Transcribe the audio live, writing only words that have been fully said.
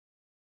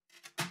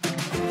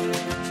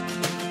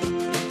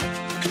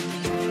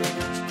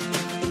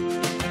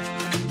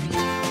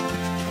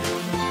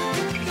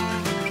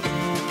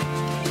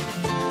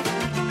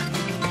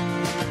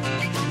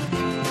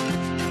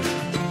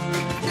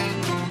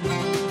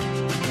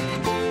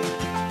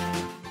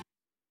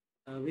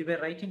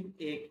were writing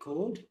a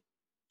code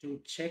to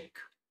check,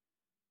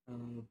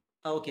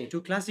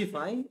 to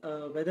classify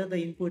whether the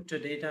input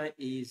data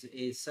is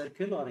a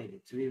circle or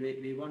ellipse.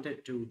 We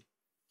wanted to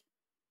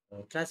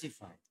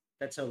classify.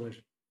 That's our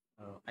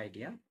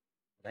idea,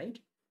 right?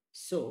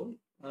 So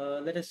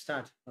let us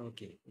start.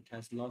 Okay, it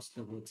has lost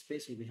the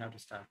workspace, so we have to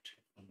start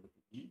from the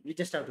beginning. We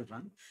just have to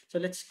run. So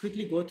let's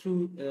quickly go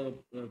through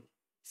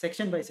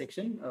section by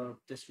section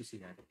just to see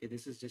that. Okay,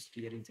 this is just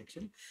clearing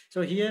section.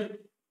 So here,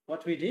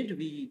 what we did,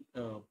 we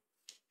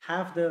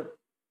have the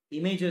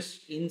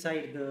images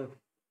inside the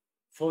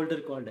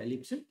folder called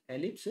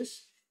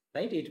ellipses,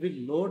 right? It will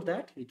load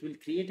that, it will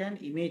create an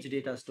image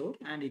data store,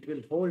 and it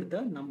will hold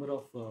the number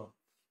of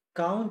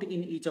count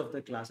in each of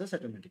the classes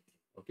automatically.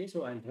 Okay,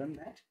 so I'll run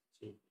that.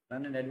 So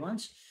run in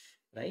advance,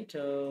 right?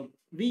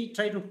 We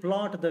try to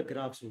plot the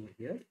graphs over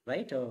here,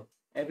 right?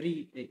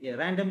 Every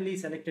randomly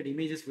selected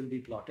images will be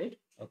plotted.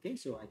 Okay,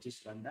 so I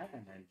just run that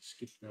and I'll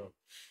skip the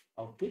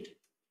output.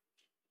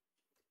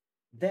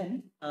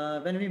 Then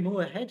when we move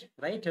ahead,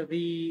 right,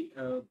 we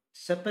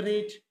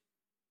separate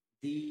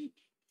the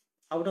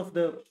out of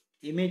the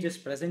images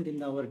present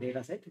in our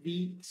data set,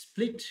 we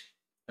split,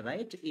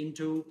 right,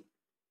 into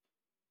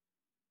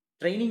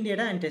training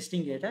data and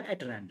testing data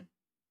at random,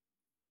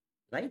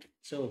 right?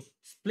 So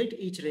split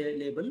each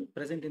label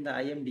present in the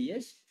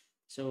IMDS.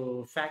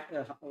 So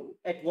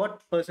at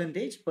what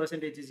percentage?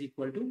 Percentage is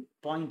equal to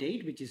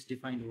 0.8, which is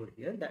defined over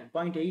here. That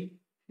 0.8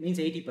 means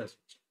 80%.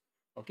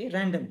 Okay,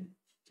 random.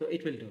 So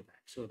it will do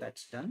that. So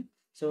that's done.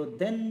 So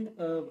then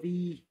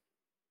we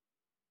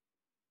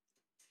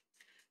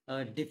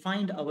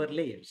defined our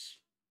layers,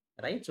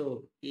 right?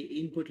 So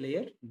input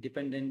layer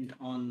dependent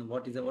on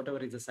whatever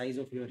is the size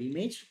of your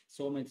image.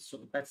 So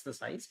that's the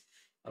size.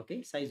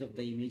 Okay, size of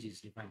the image is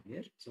defined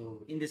here.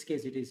 So in this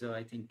case, it is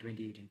I think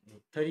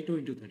 32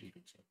 into 32.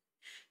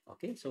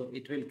 Okay, so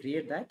it will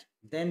create that.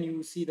 Then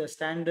you see the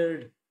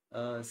standard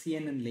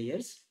CNN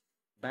layers,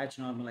 batch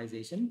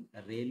normalization,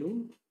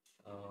 ReLU,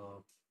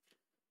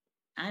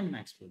 and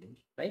max pooling,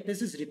 right?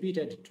 This is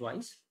repeated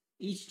twice.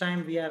 Each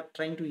time we are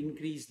trying to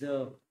increase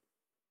the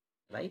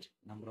right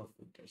number of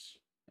filters,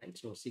 right?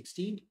 So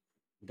 16,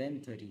 then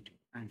 32,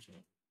 and so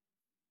on.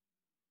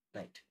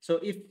 Right. So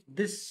if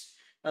this,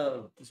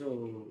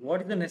 so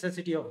what is the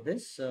necessity of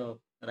this,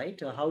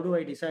 right? How do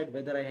I decide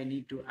whether I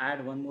need to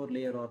add one more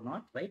layer or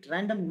not, right?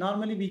 Random,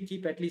 normally we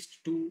keep at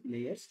least 2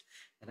 layers,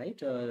 right?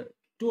 2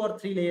 or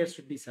 3 layers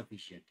should be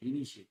sufficient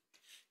initially,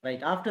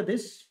 right? After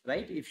this,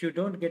 right, if you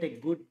don't get a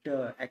good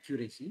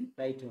accuracy,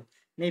 right,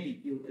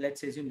 maybe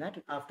let's assume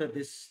that after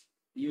this,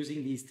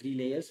 using these 3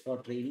 layers for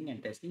training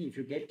and testing, if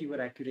you get your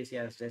accuracy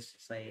as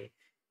just say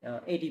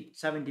 80,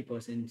 70%,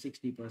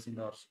 60%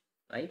 or so,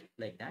 right,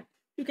 like that,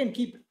 you can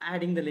keep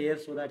adding the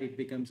layers so that it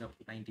becomes up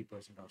to 90%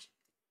 or so.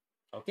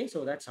 Okay,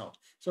 so that's how.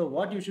 So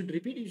what you should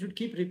repeat, you should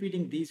keep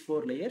repeating these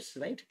 4 layers,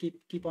 right?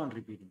 Keep on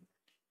repeating,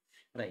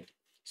 right?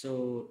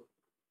 So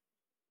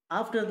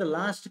after the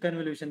last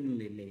convolution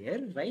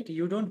layer, right,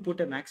 you don't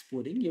put a max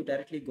pooling, you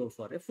directly go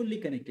for a fully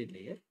connected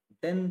layer.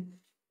 Then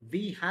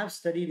we have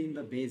studied in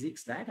the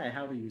basics that I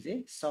have to use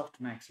a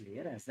softmax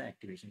layer as the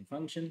activation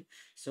function.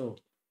 So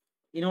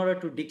in order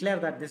to declare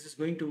that this is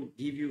going to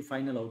give you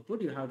final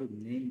output, you have to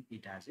name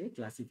it as a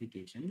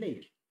classification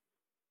layer.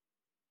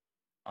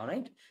 All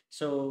right.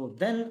 So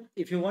then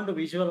if you want to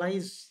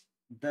visualize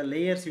the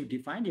layers you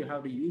defined, you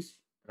have to use,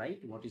 right,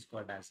 what is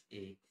called as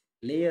a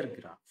layer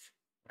graph,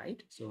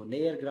 right? So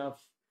layer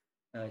graph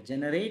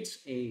generates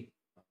a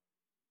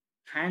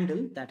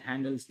handle that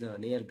handles the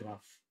layer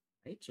graph,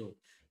 right? So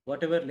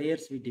whatever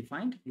layers we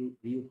defined,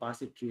 you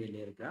pass it through a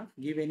layer graph,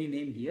 give any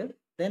name here,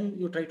 then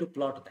you try to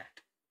plot that.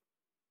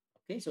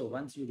 Okay, so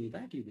once you do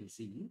that, you will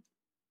see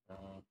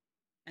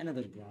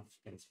another graph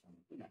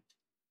corresponding to that.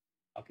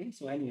 Okay,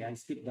 so anyway, I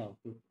skip the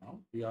output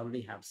now. We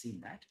already have seen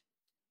that,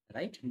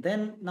 right?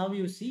 Then now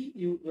you see,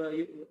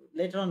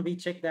 later on we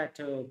check that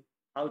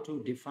how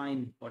to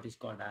define what is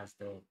called as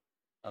the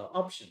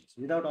options.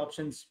 Without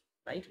options,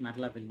 right,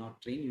 MATLAB will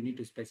not train. You need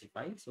to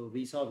specify. So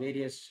we saw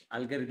various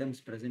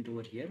algorithms present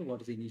over here.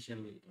 What is the initial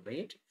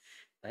rate,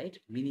 right?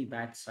 Mini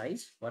batch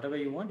size, whatever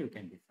you want, you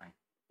can define.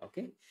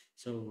 Okay,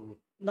 so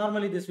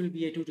normally this will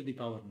be a 2 to the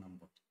power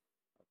number.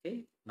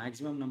 Okay,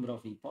 maximum number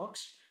of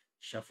epochs,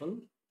 shuffle,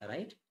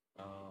 right?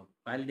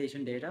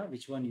 Validation data,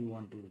 which one you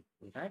want to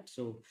do that.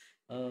 So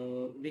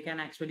we can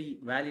actually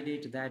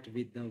validate that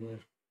with our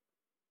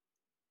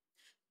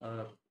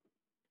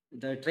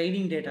the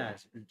training data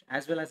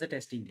as well as the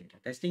testing data.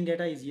 Testing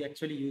data is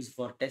actually used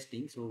for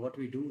testing. So what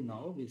we do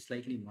now, we'll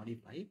slightly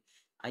modify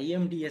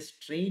IMDS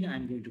train.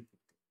 I'm going to put,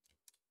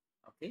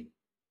 okay,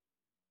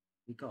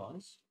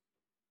 because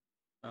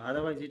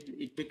otherwise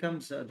it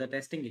becomes the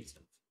testing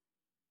itself.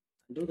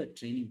 Do the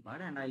training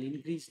part and I'll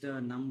increase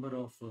the number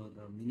of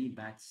the mini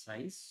batch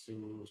size.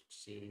 So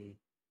say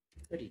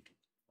 32.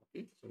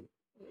 Okay, so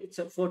it's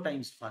 4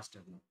 times faster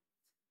now.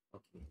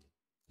 Okay,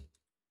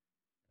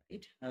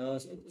 right.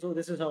 So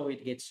this is how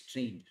it gets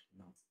trained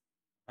now,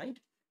 right?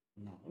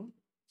 Now,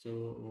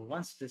 so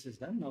once this is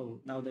done,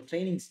 now the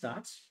training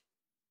starts.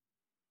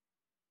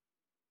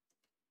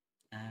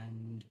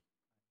 And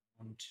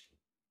I want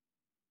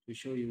to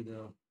show you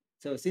the,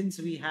 so since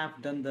we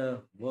have done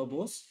the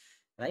verbose,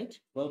 right?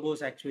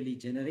 Verbose actually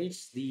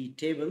generates the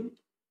table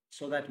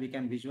so that we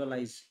can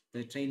visualize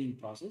the training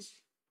process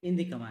in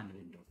the command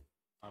window.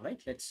 All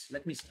right,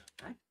 let me start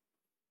that.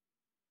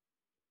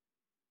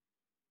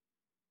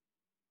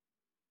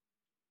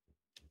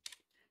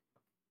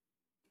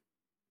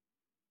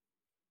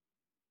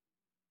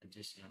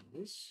 Just run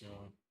this,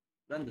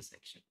 run the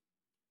section.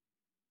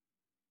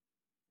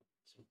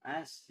 So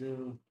as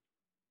the,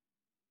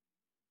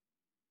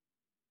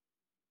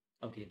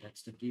 okay,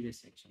 that's the previous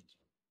section. So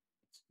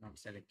it's not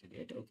selected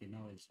yet. Okay,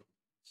 now it's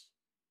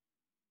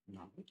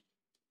now.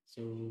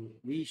 So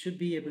we should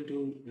be able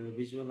to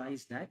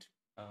visualize that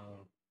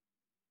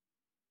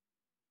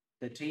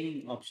the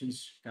training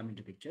options come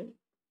into picture.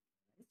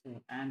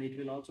 And it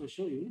will also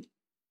show you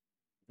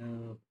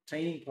the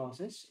training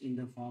process in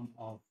the form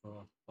of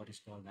what is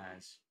called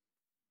as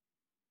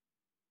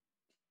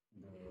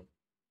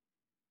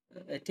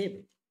a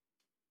table.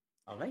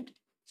 All right.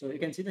 So you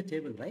can see the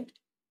table, right?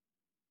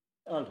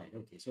 All right.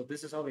 Okay. So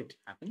this is how it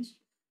happens,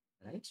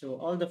 right? So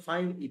all the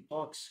 5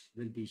 epochs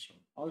will be shown.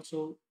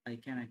 Also, I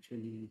can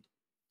actually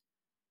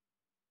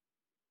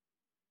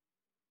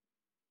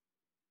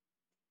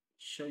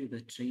show you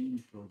the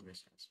training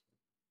progress as well.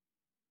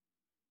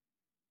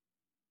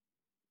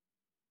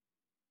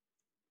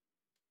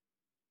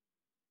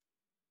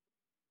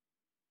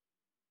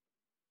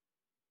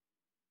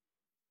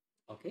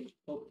 Okay.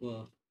 Hope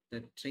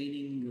the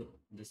training,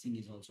 the thing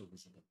is also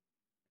visible.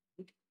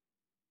 Right?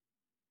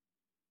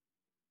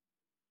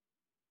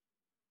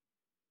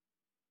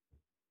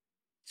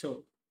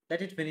 So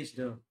let it finish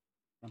the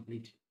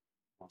complete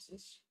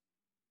process.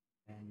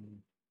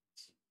 And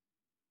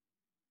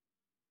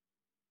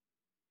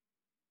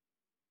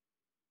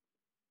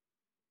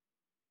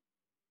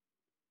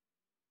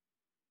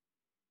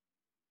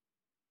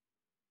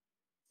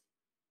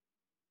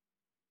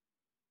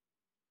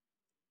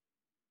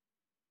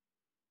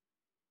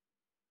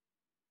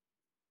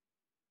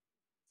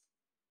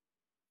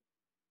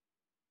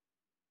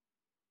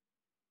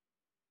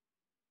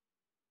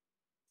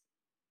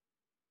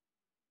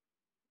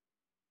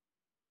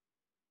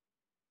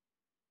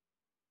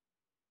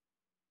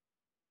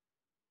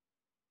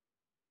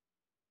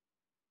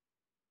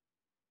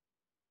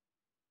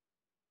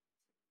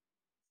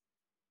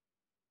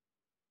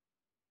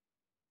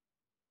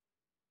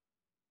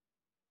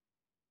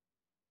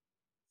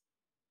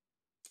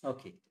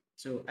okay,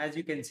 so as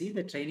you can see,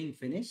 the training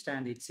finished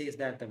and it says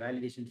that the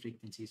validation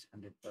frequency is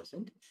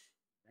 100%,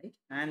 right?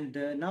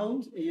 And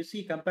now you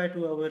see, compared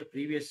to our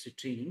previous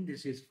training,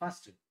 this is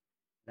faster,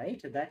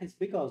 right? That is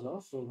because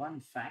of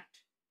one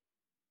fact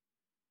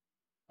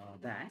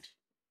that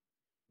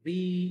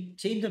we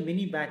changed the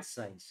mini batch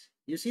size.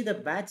 You see, the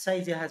batch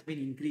size has been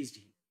increased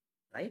here,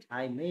 right?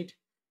 I made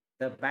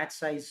the batch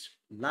size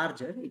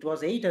larger. It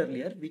was 8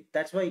 earlier.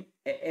 That's why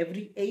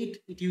every 8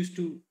 it used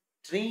to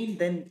train,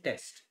 then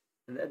test,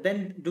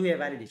 then do a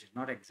validation,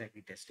 not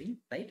exactly testing,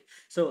 right?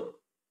 So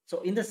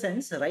in the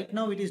sense, right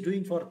now it is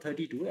doing for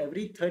 32.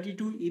 Every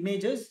 32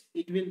 images,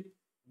 it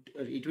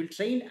will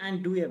train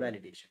and do a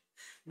validation.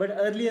 But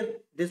earlier,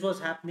 this was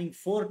happening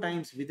 4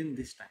 times within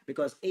this time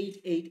because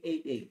 8, 8,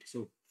 8, 8.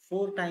 So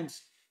 4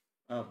 times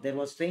there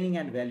was training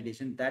and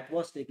validation. That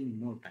was taking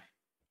more time.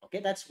 Okay,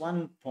 that's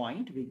one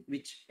point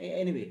which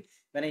anyway,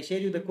 when I share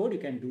you the code, you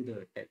can do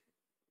the test.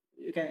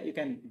 You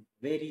can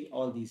vary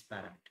all these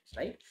parameters,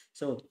 right?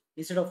 So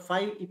instead of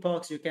 5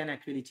 epochs, you can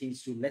actually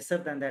change to lesser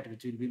than that,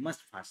 which will be much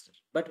faster.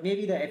 But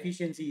maybe the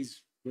efficiency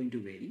is going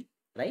to vary,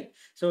 right?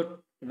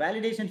 So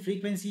validation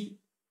frequency,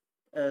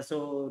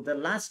 so the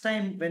last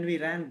time when we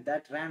ran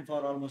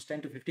for almost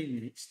 10 to 15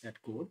 minutes,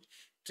 that code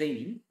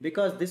training,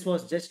 because this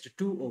was just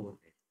 2 over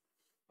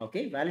there.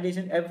 Okay,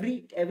 validation,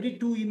 every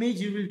 2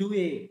 image you will do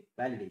a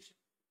validation,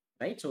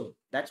 right? So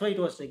that's why it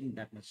was taking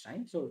that much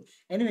time. So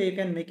anyway, you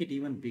can make it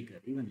even bigger,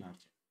 even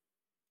larger.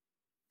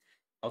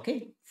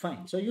 Okay,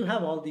 fine. So you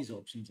have all these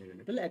options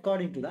available.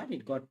 According to that,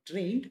 it got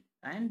trained,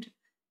 and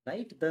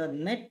right, the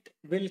net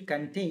will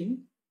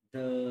contain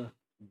the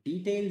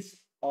details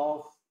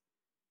of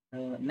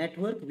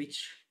network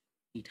which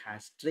it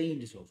has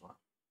trained so far.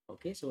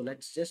 Okay, so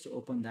let's just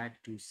open that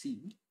to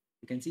see.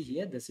 You can see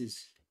here, this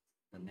is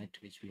the net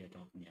which we are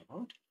talking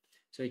about.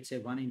 So it's a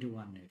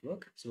 1-into-1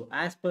 network. So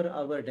as per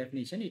our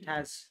definition, it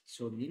has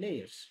so many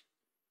layers.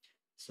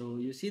 So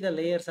you see the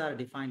layers are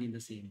defined in the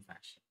same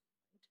fashion.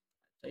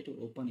 Try to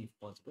open if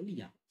possible.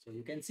 Yeah, so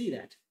you can see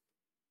that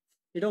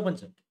it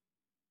opens up.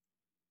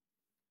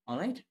 All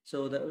right,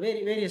 so the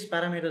various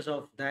parameters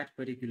of that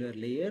particular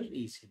layer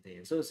is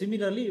there. So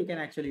similarly, you can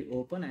actually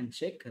open and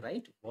check,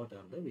 right, what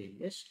are the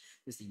various,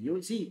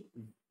 you see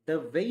the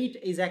weight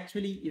is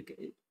actually,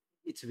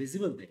 it's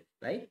visible there,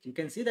 right? You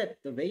can see that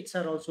the weights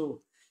are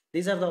also,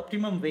 these are the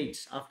optimum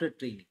weights after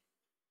training,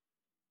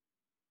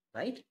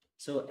 right?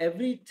 So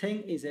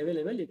everything is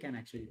available. You can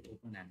actually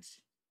open and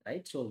see,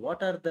 right? So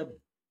what are the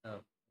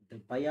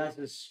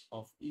biases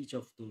of each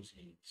of those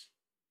layers?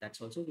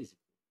 That's also visible.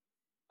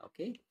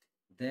 Okay,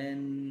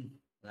 then,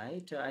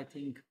 right, I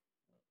think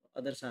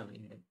Others are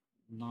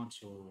not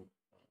so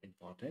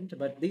important,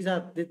 but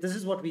this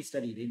is what we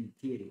studied in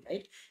theory,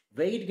 right?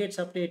 Weight gets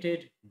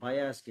updated,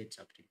 bias gets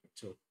updated.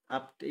 So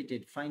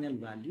updated final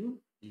value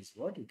is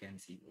what you can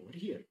see over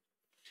here.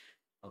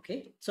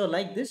 Okay, so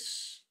like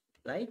this,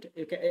 right?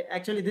 Okay,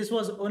 actually, this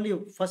was only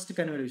first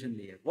convolution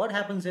layer. What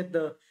happens at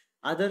the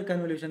other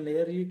convolution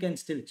layer, you can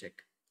still check.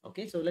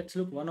 Okay, so let's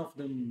look one of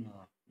them,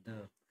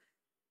 the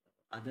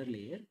other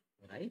layer,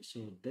 right?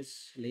 So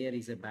this layer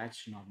is a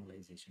batch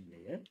normalization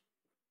layer,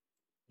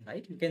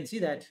 right? You can see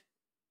that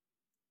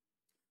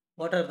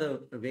what are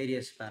the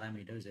various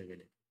parameters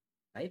available,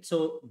 right?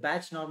 So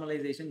batch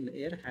normalization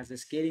layer has a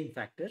scaling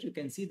factor. You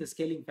can see the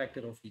scaling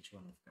factor of each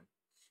one of them.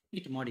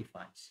 It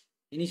modifies.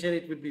 Initially,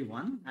 it will be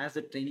 1. As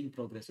the training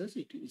progresses,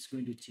 it is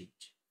going to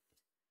change.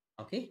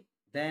 Okay.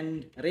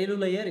 Then ReLU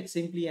layer, it's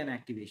simply an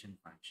activation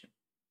function.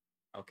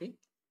 Okay.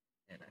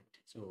 Yeah, right.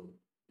 So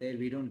there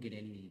we don't get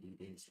any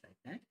details like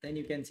that. Then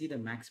you can see the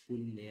max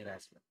pooling layer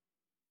as well.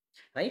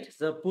 Right.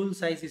 The pool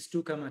size is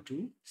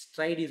 2,2.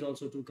 Stride is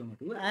also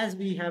 2,2. As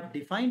we have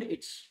defined,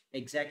 it's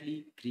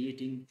exactly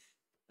creating,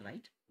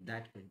 right,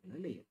 that particular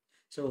layer.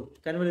 So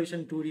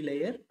convolution 2D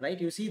layer, right?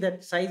 You see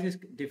that size is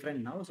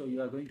different now. So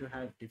you are going to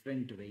have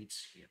different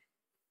weights here.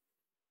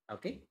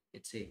 Okay,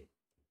 it's a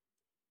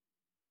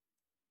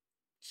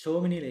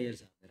so many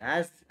layers are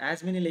there.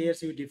 As many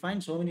layers you define,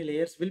 so many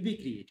layers will be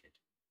created.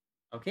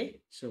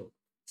 Okay, so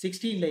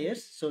 16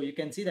 layers. So you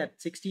can see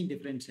that 16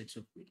 different sets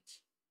of weights.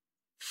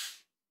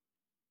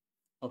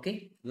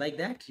 Okay, like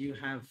that you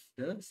have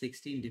the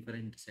 16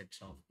 different sets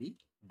of the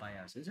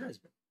biases as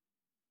well.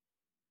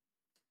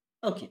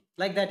 Okay,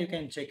 like that you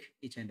can check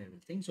each and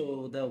everything.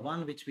 So the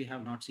one which we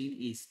have not seen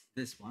is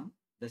this one.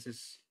 This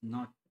is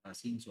not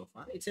seen so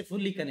far. It's a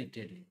fully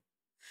connected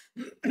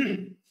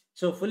layer.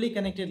 So fully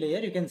connected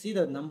layer, you can see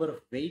the number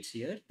of weights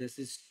here. This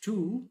is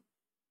 2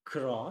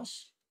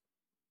 cross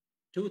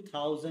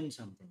 2000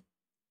 something,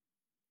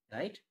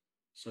 right?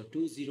 So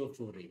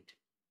 2048,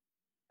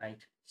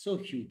 right? So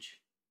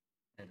huge,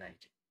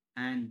 right?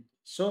 And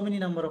so many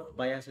number of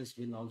biases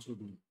will also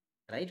be,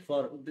 right?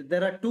 For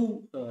there are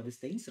two these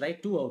things,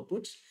 right? Two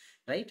outputs,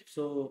 right?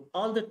 So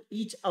all the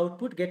each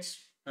output gets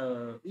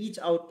each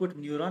output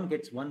neuron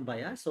gets one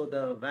bias. So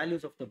the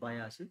values of the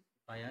bias is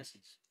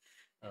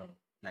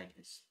like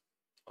this.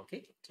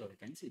 Okay, so you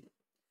can see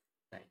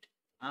that, right?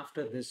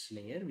 After this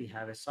layer, we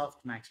have a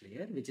soft max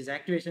layer, which is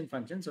activation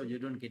function. So you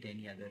don't get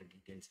any other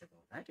details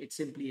about that. It's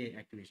simply an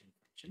activation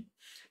function.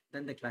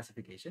 Then the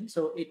classification.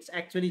 So it's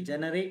actually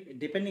generate,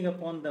 depending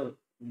upon the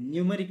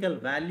numerical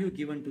value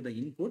given to the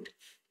input,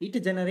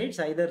 it generates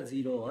either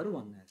 0 or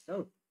 1 as the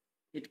output.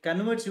 It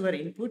converts your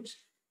inputs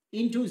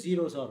into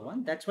zeros or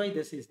 1. That's why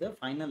this is the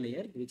final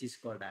layer, which is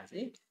called as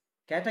a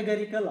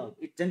categorical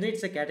output. It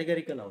generates a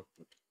categorical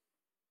output.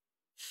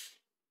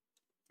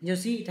 You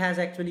see, it has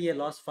actually a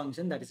loss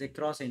function that is a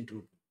cross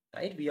entropy,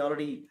 right? We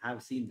already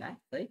have seen that,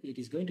 right? It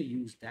is going to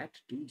use that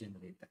to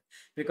generate that,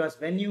 because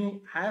when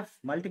you have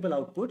multiple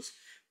outputs,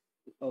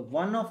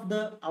 one of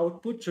the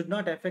output should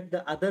not affect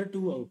the other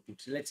two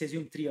outputs. Let's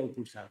assume 3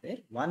 outputs are there.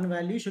 One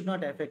value should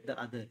not affect the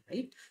other,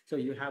 right? So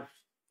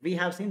we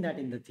have seen that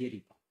in the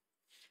theory part,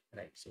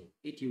 right? So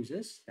it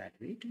uses that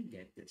way to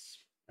get this,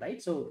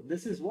 right? So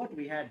this is what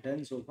we had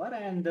done so far,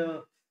 and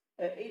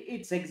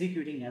it's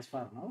executing as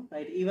far now,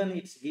 right? Even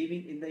it's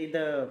giving in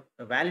the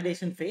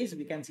validation phase,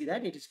 we can see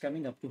that it is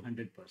coming up to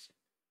 100%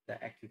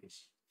 the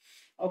accuracy.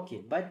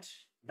 Okay, but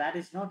that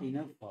is not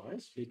enough for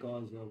us,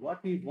 because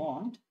what we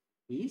want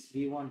is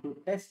we want to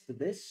test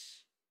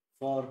this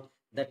for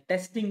the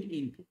testing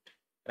input,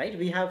 right?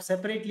 We have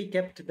separately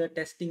kept the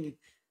testing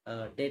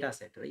data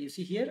set, right? You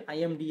see here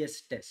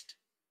IMDS test,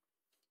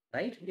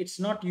 right? It's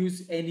not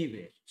used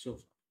anywhere so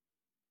far,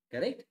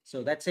 correct?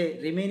 So that's a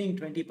remaining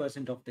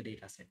 20% of the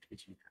data set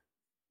which we have.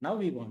 Now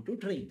we want to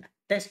train that,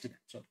 test that.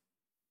 So,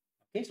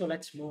 okay, so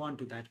let's move on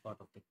to that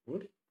part of the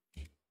code.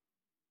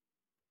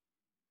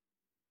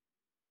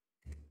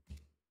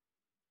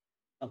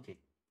 Okay,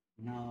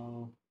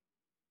 now,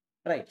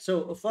 right.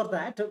 So for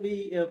that,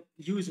 we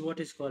use what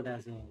is called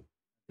as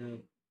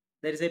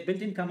there is a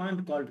built-in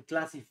command called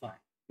classify.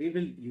 We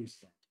will use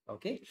that.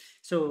 Okay,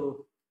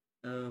 so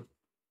the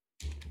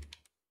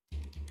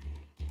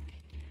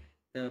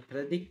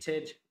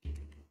predicted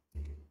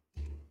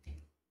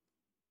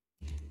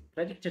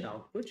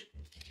output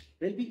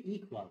will be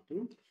equal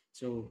to,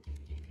 so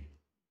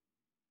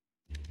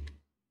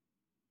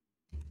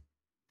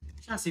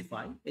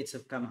classify, it's a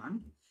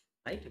command,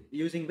 right,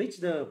 using which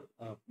the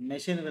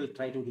machine will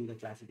try to do the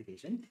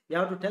classification. You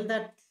have to tell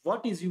that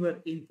what is your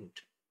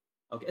input.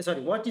 Okay,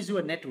 sorry, what is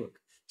your network?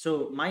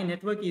 So my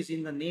network is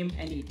in the name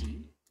NET,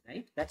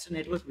 right? That's a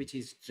network which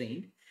is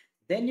trained.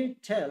 Then you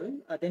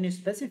then you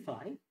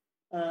specify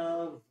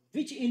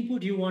which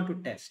input you want to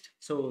test.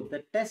 So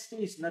the test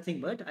is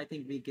nothing but, I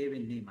think we gave a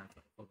name, I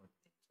forgot.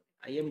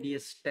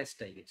 IMDS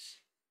test, I guess.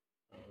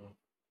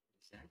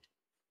 Is that?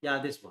 Yeah,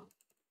 this one.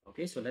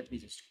 Okay, so let me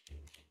just,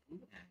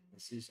 and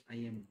this is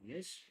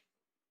IMDS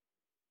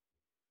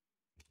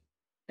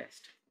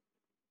test.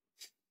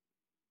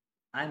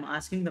 I'm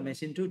asking the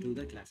machine to do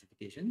the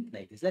classification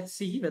like this. Let's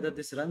see whether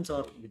this runs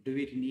or do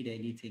we need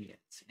anything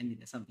else,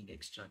 something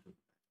extra to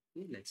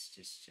okay, let's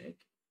just check.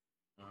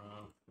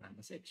 Run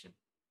the section.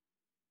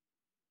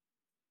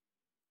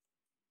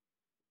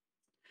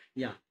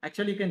 Yeah,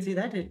 actually you can see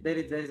that there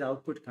is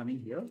output coming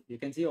here. You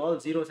can see all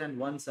zeros and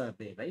ones are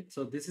there, right?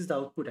 So this is the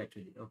output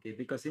actually. Okay,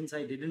 because since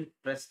I didn't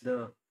press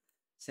the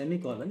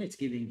semicolon, it's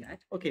giving that.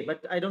 Okay,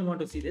 but I don't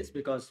want to see this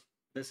because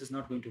this is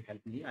not going to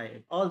help me.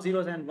 All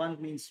zeros and one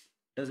means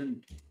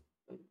doesn't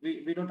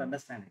we don't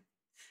understand it.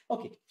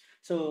 Okay,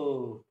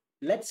 so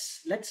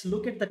let's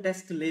look at the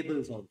test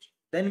labels also.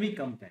 Then we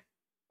compare.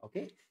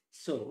 Okay,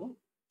 so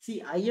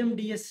see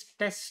IMDS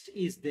test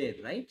is there,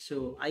 right?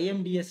 So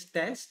IMDS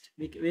test,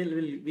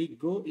 we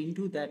go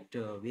into that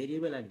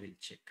variable and we'll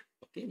check.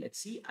 Okay, let's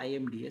see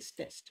IMDS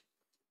test.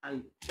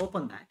 I'll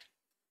open that.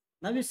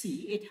 Now you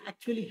see it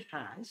actually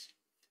has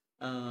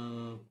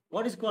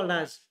what is called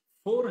as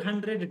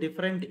 400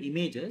 different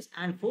images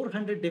and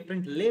 400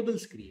 different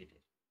labels created.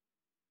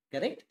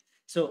 Correct?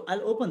 So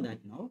I'll open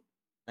that now,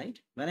 right?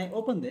 When I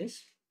open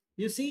this,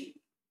 you see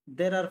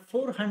there are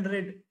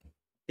 400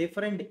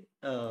 different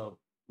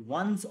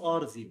ones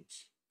or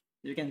zeros.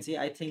 You can see,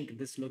 I think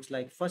this looks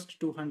like first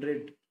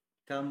 200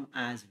 come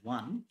as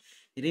 1,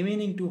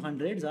 remaining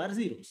 200s are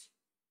zeros.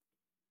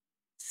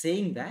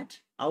 Saying that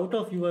out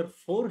of your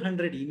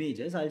 400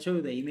 images, I'll show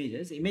you the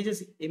images.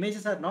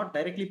 Images are not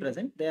directly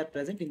present. They are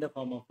present in the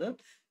form of the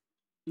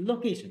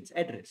locations,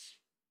 address,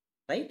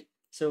 right?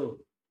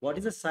 So what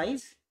is the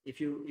size? If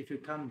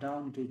you come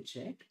down to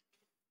check,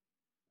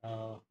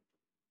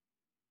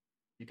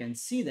 you can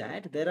see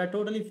that there are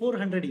totally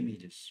 400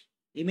 images.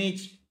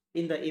 Image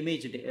in the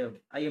image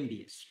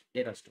IMDS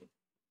data store.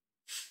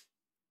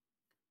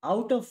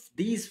 Out of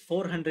these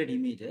 400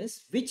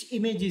 images, which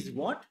image is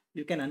what?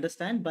 You can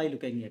understand by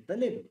looking at the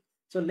label.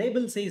 So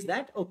label says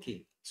that,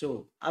 okay,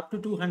 so up to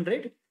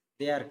 200,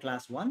 they are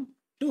class 1.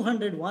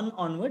 201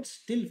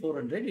 onwards till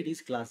 400, it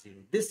is class 0.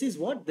 This is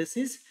what? This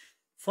is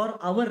for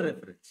our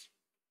reference.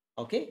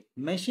 Okay,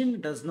 machine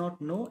does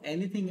not know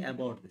anything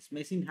about this.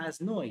 Machine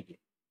has no idea.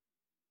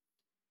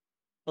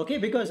 Okay,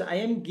 because I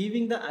am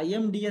giving the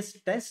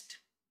IMDS test,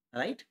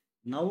 right,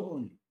 now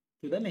only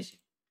to the machine.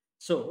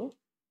 So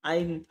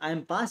I'm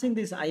passing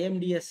this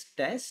IMDS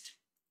test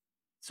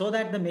so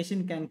that the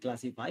machine can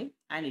classify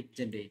and it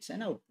generates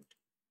an output.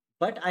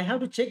 But I have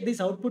to check this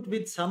output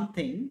with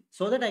something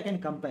so that I can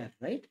compare,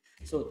 right?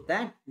 So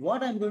that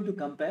what I'm going to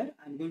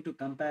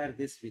compare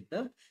this with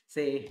the,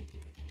 say,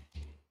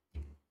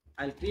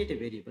 I'll create a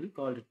variable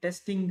called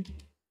testing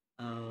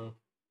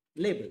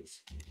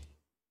labels.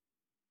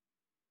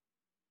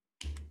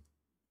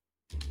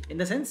 In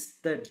the sense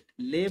that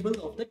label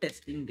of the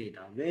testing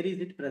data, where is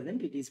it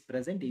present? It is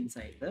present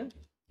inside the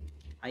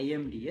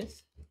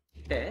IMDS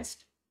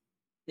test.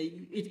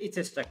 It's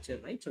a structure,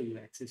 right? So you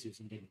access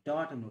using a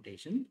dot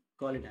notation,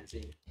 call it as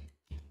a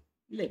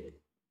label,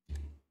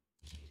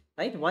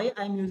 right? Why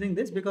I'm using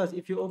this? Because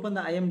if you open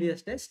the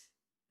IMDS test,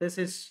 this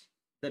is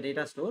the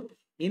data store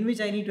in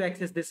which I need to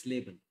access this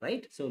label,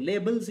 right? So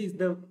labels is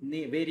the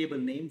variable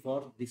name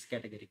for this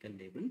categorical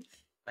label,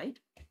 right?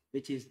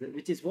 Which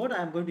is what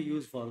I'm going to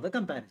use for the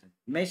comparison.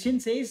 Machine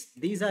says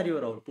these are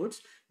your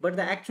outputs, but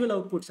the actual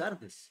outputs are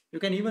this. You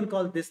can even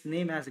call this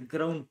name as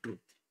ground truth.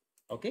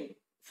 Okay,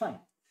 fine.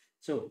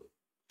 So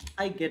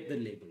I get the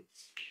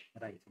labels,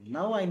 right?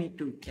 Now I need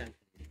to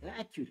calculate the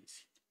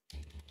accuracy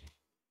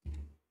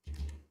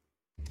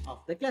of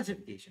the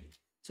classification.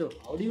 So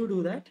how do you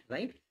do that,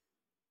 right?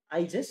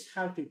 I just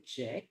have to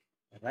check,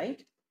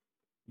 right,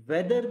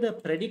 whether the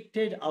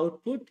predicted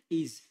output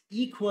is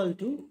equal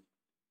to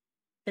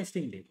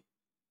testing label.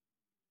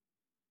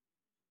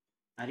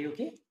 Are you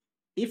okay?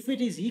 If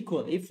it is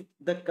equal, if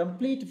the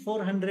complete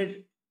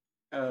 400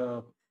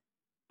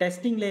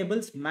 testing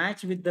labels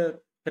match with the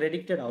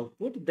predicted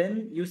output,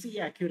 then you see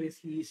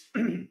accuracy is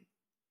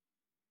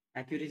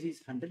accuracy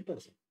is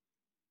 100%.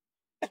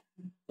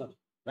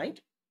 Right?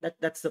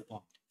 That's the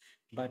point.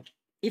 But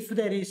if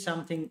there is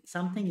something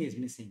is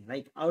missing,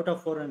 like out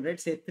of 400,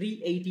 say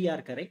 380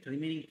 are correct,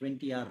 remaining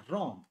 20 are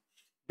wrong,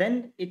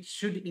 then it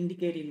should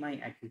indicate in my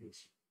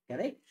accuracy.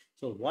 Correct?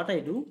 So what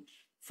I do,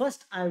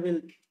 first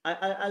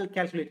I'll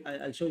calculate,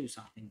 I'll show you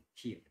something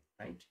here,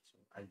 right? So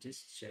I'll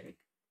just check.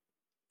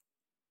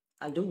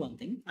 I'll do one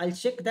thing. I'll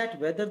check that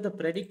whether the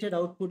predicted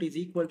output is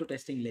equal to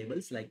testing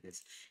labels like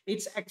this.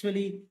 It's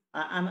actually,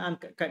 I'm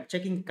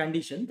checking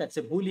condition. That's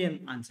a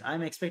Boolean answer.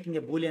 I'm expecting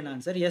a Boolean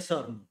answer, yes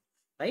or no,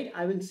 right?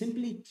 I will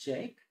simply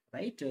check,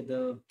 right?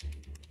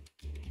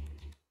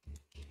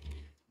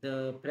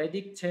 The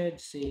predicted,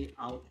 say,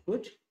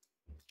 output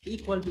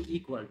equal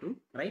to,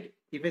 right?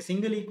 If a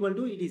single equal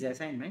to, it is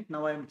assignment.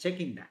 Now I'm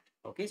checking that.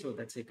 Okay, so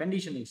that's a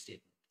conditional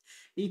statement.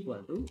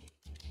 Equal to.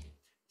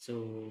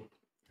 So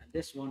I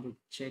just want to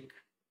check,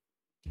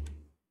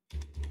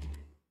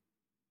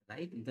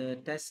 right, the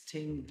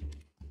testing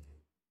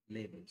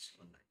labels.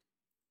 All right.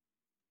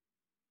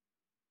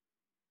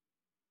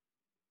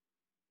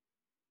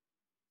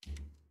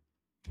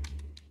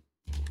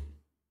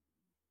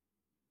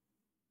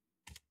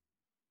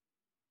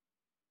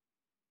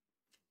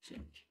 check.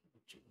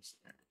 Which was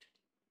that?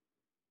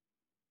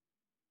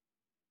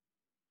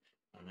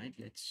 All right,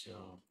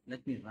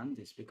 let me run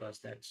this because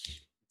that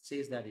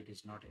says that it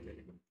is not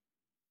available.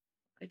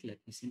 Right, let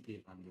me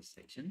simply run this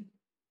section.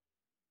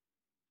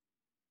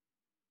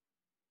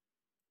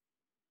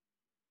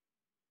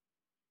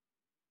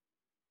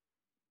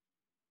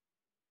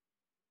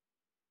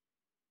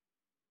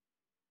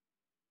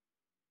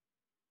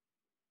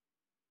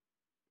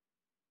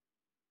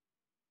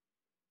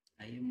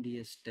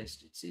 IMDS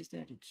test, it says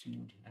that it's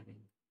not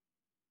having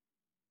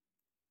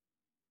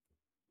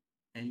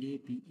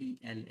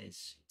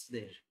LABELS, it's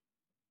there.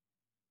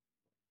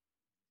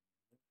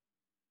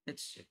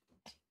 Let's check.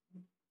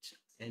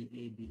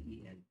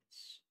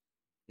 LABELS.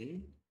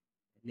 Okay,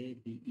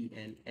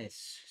 LABELS.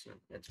 So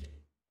that's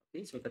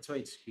okay. So that's why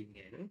it's giving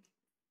error.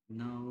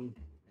 Now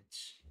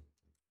let's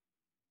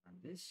run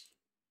this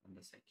on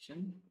the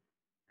section,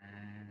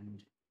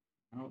 and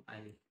now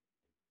I'll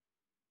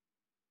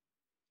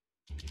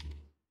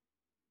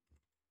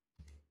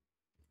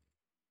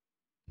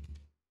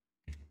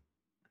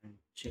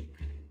check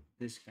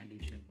this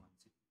condition once.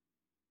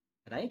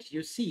 Right,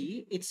 you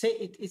see it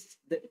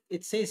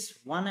says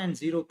 1 and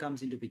 0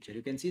 comes into picture.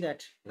 You can see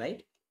that,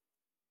 right?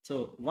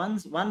 So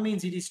 1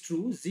 means it is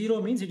true,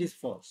 0 means it is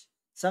false.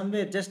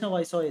 Somewhere just now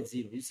I saw a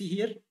 0. You see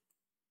here,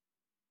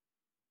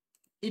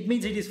 it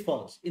means it is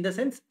false. In the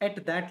sense,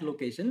 at that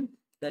location,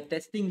 the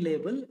testing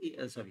label,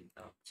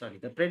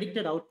 the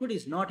predicted output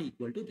is not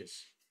equal to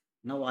this.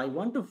 Now I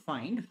want to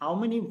find how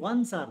many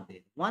ones are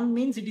there. 1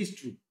 means it is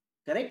true,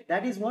 correct?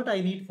 That is what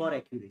I need for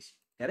accuracy,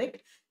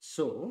 correct?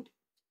 So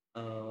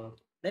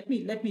let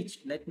me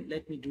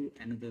do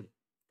another.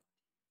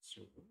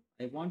 So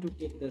I want to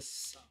take the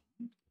sum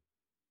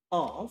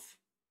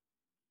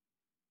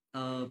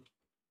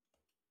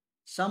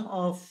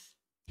of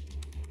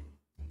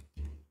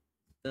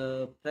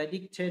the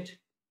predicted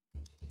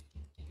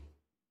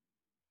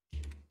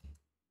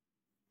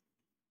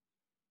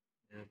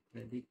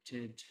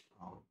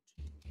out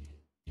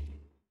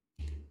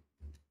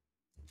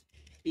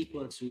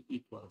equals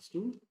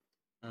to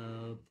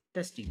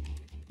testing.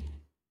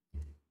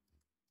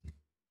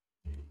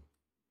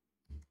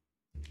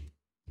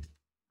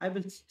 I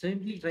will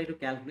simply try to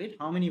calculate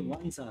how many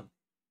ones are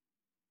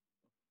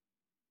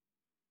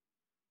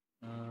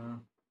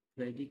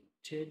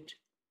predicted.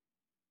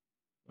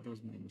 What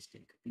was my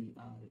mistake? PREDICT.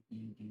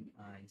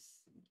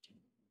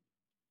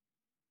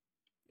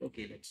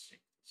 Okay, let's check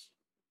this.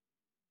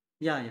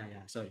 Yeah.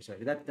 Sorry.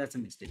 That's a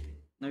mistake.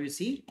 Now you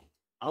see,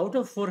 out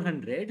of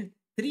 400,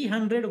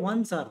 300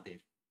 ones are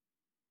there.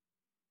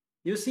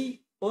 You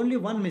see, only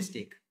one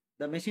mistake.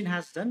 The machine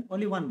has done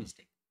only one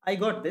mistake. I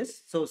got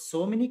this.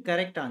 So many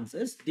correct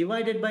answers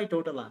divided by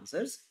total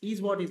answers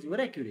is what is your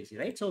accuracy,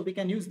 right? So we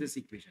can use this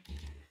equation.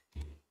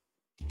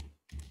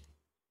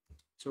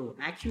 So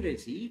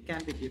accuracy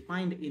can be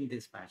defined in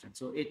this fashion.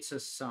 So it's a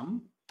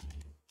sum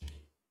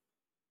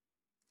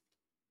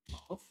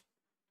of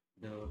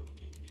the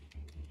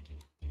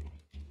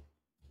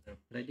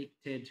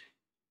predicted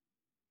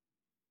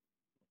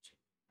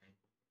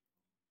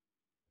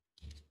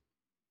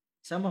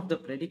sum of the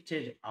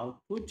predicted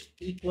output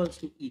equals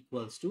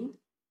to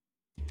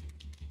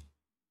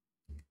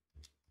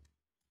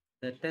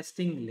the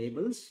testing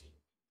labels.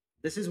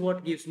 This is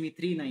what gives me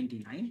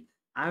 399.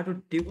 I have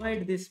to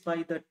divide this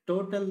by the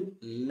total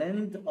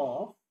length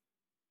of,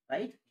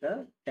 right,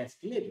 the test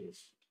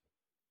labels.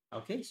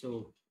 Okay,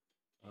 so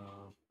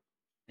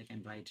I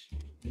can write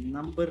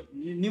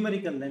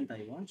numerical length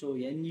I want. So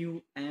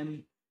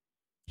NUMEL,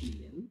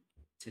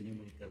 it's a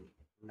numerical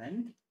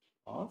length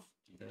of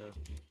the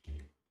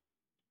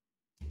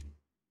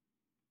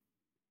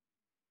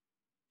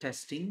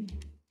testing.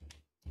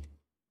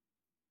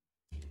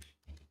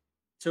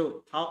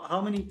 So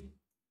how many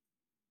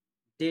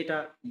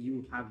data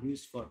you have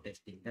used for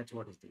testing? That's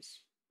what is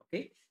this.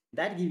 Okay,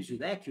 that gives you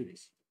the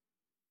accuracy.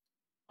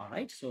 All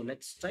right, so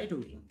let's try to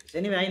run this.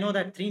 Anyway, I know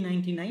that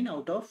 399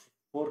 out of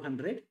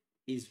 400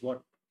 is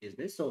what is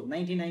this. So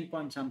 99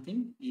 point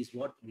something is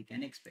what we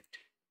can expect.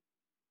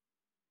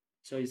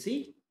 So you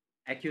see,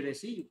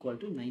 accuracy equal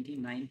to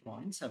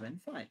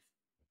 99.75.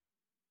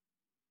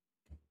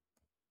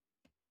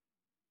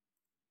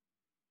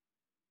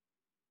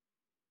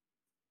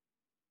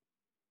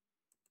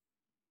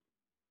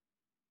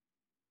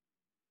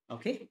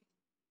 Okay.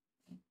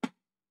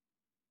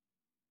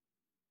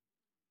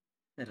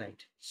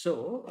 Right.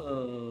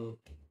 So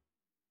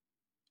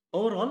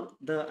overall,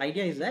 the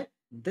idea is that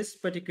this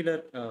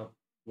particular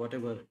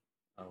whatever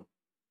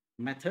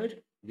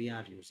method we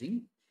are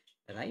using,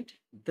 right?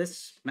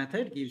 This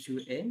method gives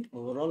you an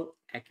overall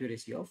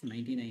accuracy of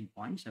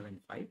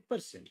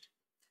 99.75%.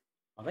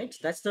 All right.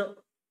 That's the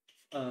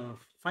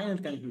final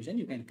conclusion.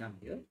 You can come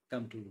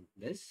to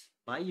this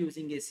by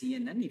using a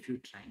CNN. If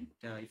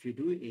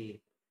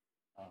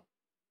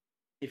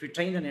you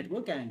train the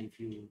network and if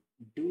you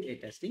do a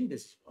testing,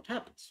 this is what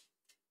happens.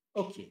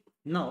 Okay,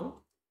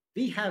 now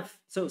we have,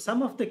 so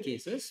some of the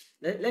cases,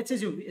 let's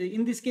assume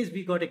in this case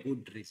we got a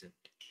good result.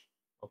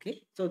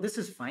 Okay, so this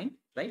is fine,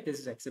 right? This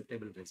is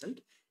acceptable result.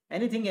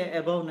 Anything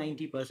above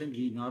 90%,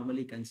 we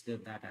normally consider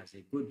that as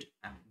a good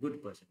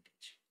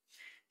percentage.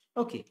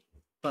 Okay,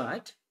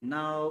 but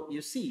now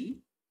you see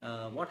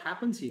what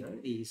happens here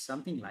is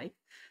something like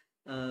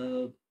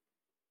uh,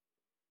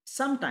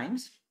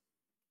 sometimes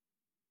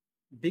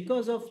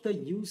because of the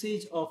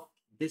usage of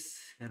this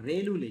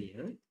ReLU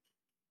layer,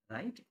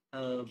 right?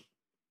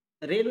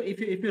 ReLU, if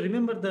you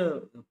remember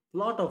the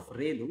plot of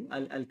ReLU,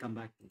 I'll come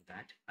back to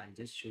that. I'll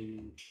just show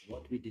you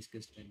what we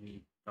discussed when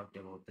we talked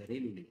about the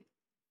ReLU layer,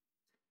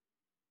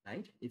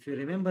 right? If you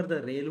remember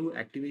the ReLU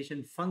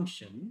activation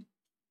function,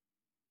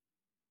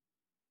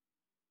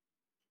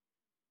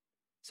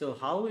 so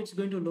how it's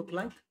going to look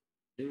like?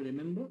 Do you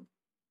remember?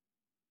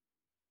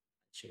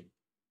 Sure.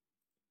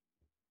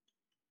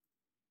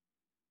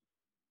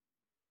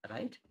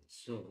 Right?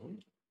 So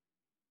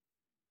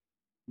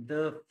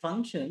the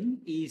function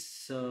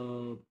is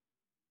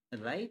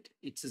right.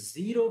 It's a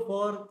 0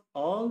 for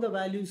all the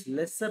values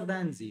lesser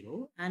than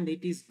 0, and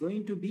it is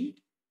going to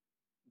be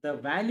the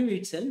value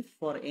itself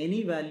for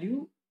any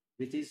value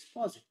which is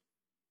positive.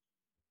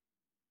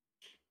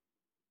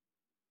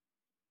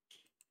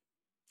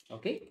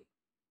 Okay.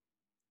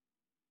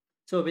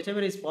 So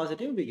whichever is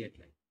positive, we get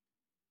like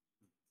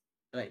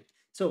right.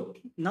 So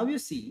now you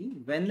see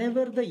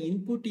whenever the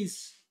input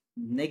is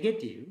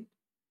negative,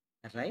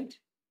 right?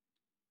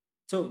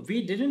 So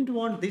we didn't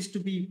want this to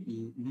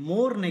be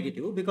more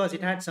negative because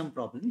it had some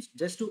problems.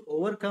 Just to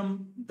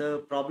overcome the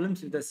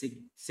problems with the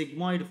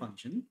sigmoid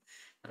function,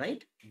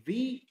 right?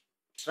 We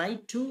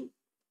tried to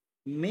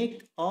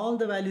make all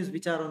the values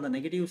which are on the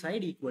negative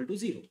side equal to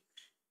 0.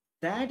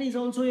 That is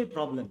also a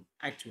problem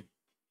actually.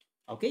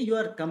 Okay, you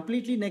are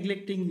completely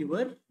neglecting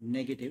your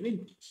negative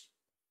inputs,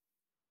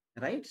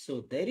 right?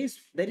 So there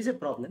is a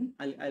problem.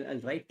 I'll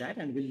write that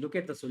and we'll look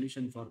at the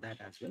solution for that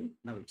as well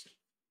now itself.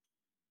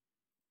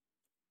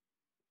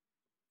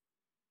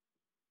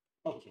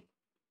 Okay.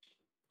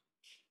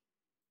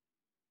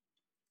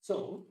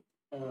 So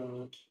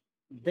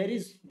there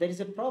is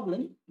a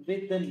problem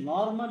with the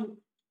normal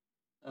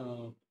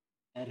uh,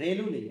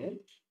 ReLU layer.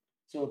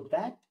 So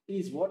that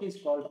is what is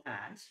called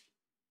as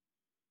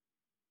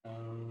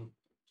uh,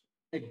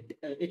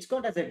 it's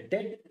called as a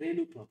dead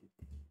ReLU problem.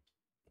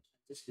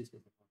 Just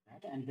discuss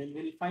about that, and then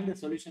we'll find a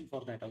solution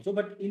for that also.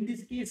 But in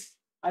this case,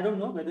 I don't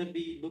know whether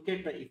we look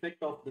at the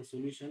effect of the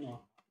solution or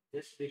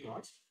just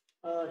because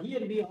here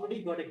we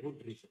already got a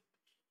good result.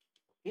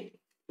 Okay,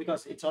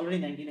 because it's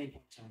already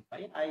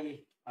 99.75.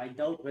 I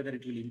doubt whether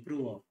it will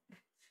improve or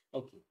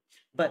okay.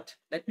 But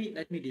let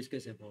me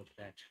discuss about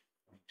that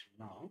right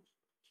now.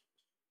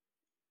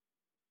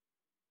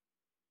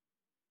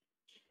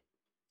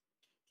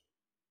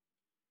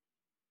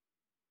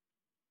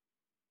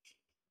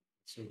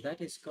 So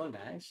that is called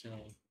as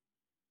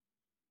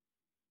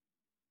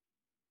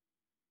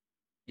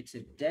it's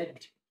a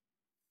dead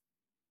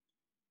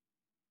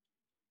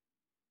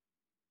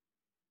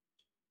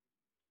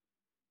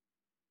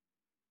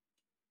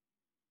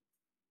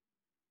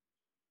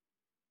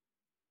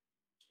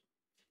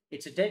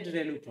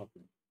ReLU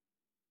problem,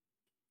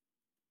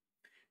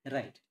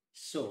 right?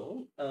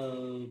 So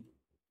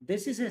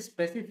this is a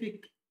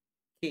specific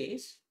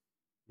case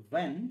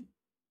when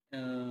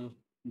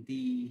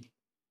the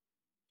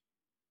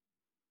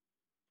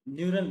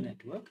neural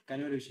network,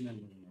 convolutional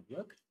neural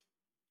network,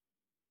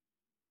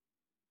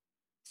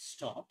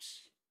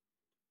 stops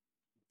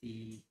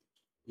the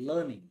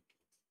learning,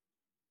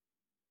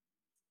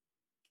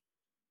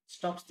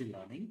 stops the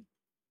learning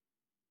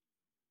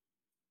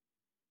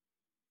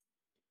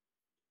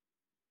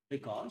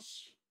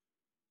because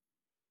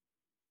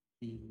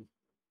the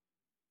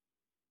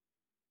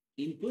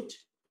input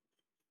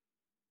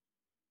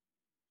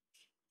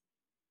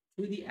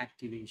to the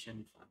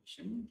activation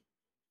function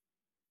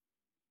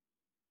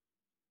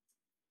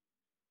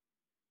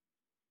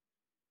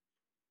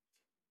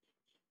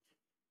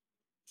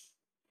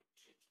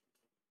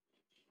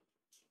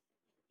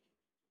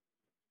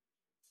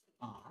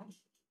are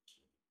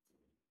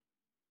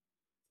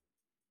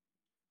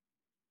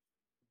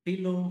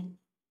below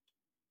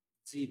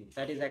 0.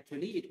 That is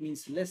actually, it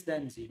means less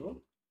than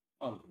 0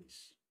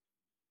 always.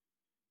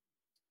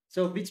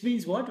 So which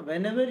means what?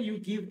 Whenever you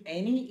give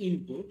any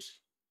input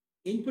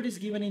is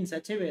given in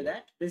such a way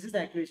that this is the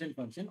activation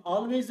function.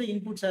 Always the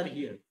inputs are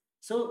here.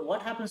 So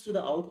what happens to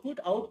the output?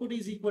 Output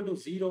is equal to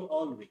 0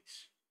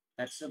 always.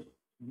 That's a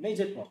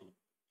major problem,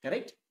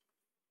 correct?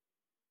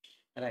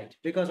 Right,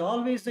 because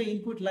always the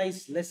input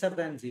lies lesser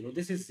than 0.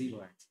 This is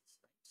 0 axis.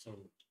 So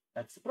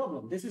that's the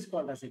problem. This is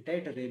called as a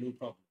Dead ReLU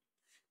problem.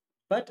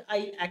 But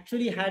I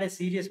actually had a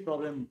serious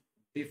problem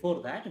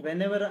before that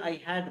whenever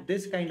I had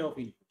this kind of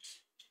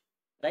inputs,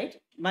 right?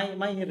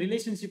 My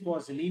relationship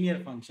was a linear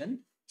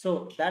function.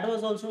 So that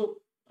was also,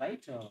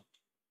 right,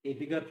 a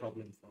bigger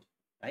problem for me,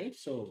 right?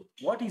 So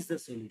what is the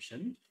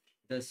solution?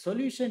 The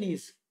solution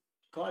is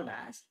called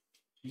as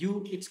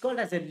it's called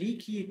as a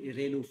leaky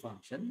ReLU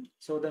function.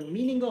 So the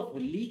meaning of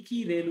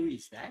leaky ReLU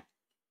is that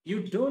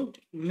you don't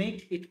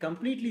make it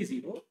completely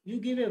 0. You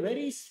give a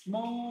very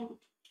small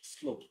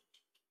slope.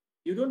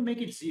 You don't make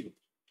it 0.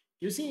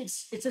 You see,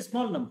 it's a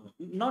small number,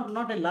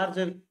 not a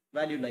larger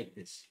value like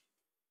this.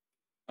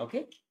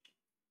 Okay.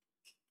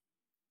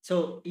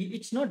 So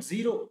it's not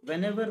zero.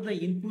 Whenever the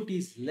input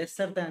is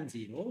lesser than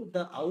zero,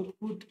 the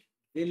output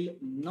will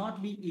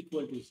not be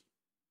equal to zero.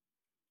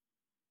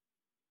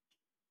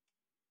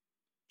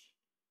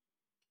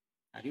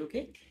 Are you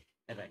okay?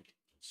 All right.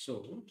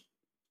 So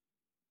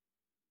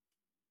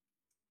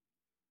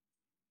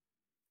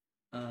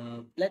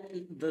let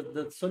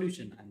the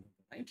solution,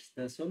 right?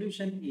 The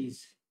solution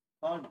is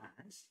called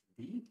as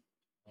the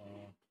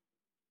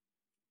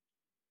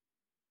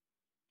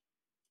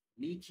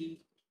leaky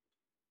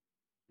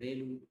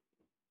ReLU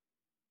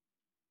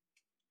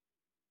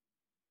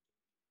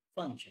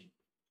function.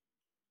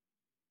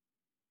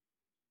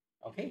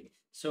 Okay.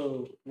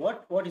 So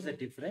what is the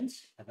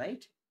difference,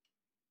 right?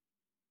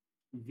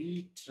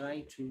 We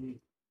try to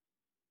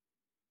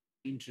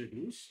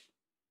introduce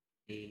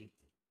a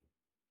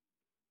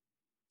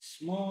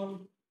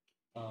small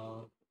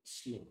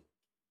slope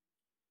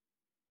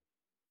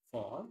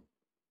for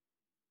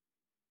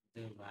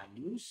the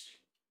values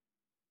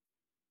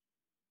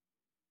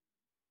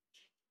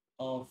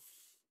of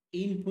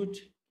input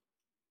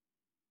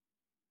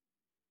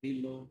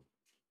below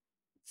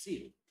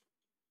 0.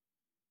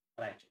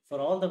 Right. For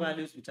all the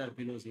values which are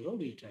below 0,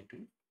 we try to.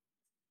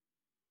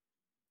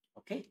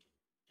 Okay.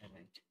 All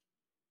right.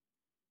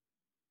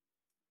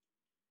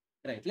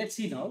 Right. Let's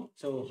see now.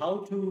 So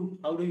how do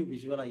you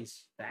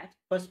visualize that?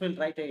 First, we'll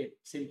write a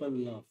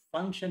simple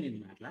function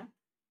in MATLAB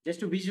just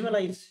to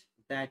visualize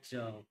that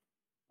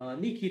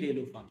leaky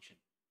ReLU function.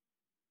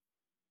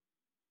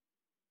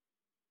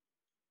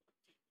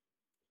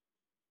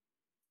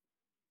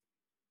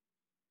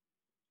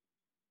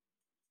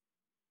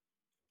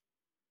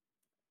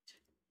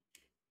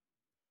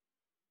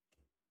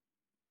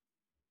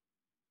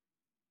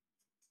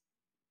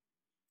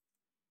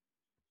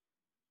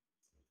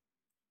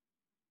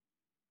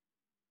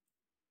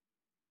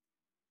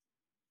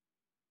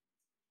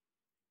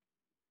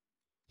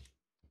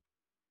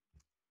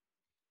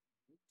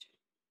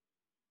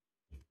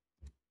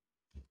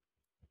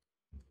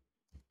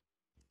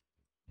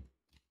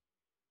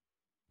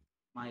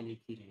 My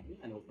leaky ReLU.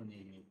 I'll open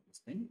a new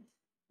thing,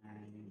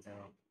 and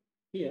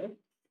here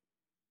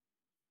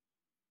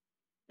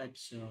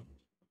let's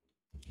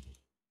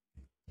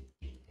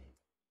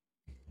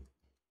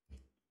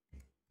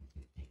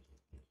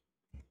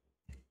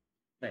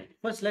right.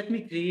 First, let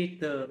me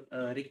create the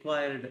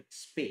required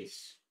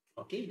space.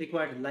 Okay,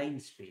 required line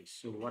space.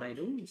 So what I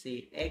do,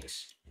 say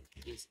x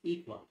is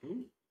equal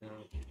to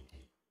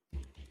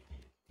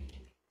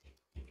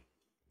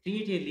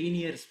create a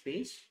linear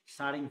space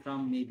starting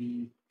from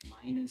maybe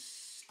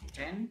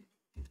 -10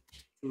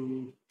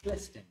 to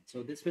 +10.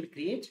 So this will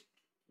create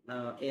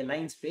a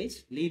line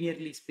space,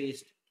 linearly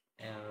spaced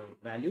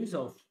values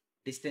of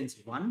distance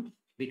 1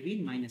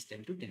 between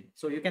 -10 to 10.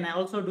 So you can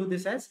also do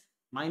this as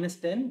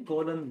 -10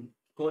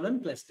 colon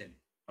plus 10.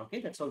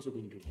 Okay, that's also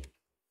going to work.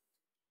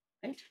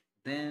 Right.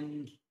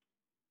 Then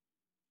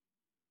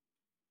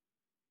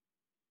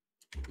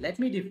let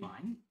me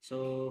define.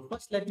 So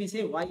first, let me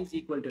say y is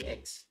equal to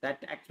x.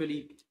 That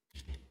actually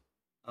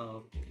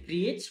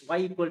creates y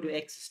equal to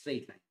x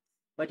straight line.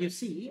 But you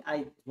see,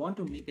 I want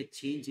to make a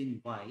change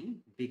in y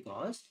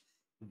because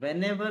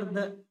whenever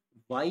the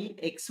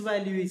x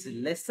value is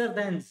lesser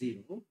than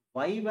 0,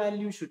 y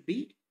value should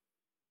be,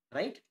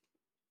 right,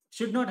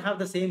 should not have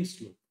the same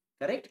slope,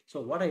 correct?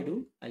 So what I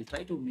do, I'll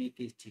try to make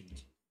a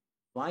change.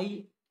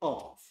 Y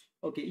of,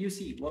 okay, you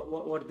see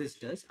what this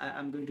does.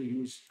 I'm going to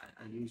use,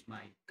 I'll use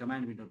my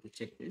command window to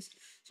check this.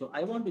 So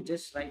I want to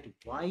just write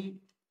y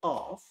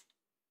of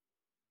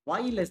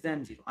y less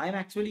than 0. I'm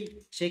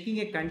actually checking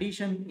a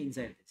condition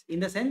inside this. In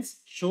the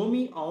sense, show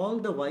me all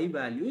the y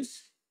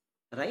values,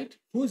 right,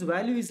 whose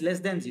value is less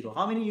than 0.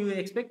 How many you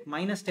expect?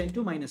 -10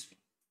 to -1.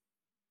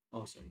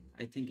 Oh, sorry.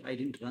 I think I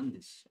didn't run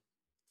this.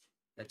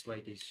 That's why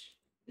it is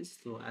this.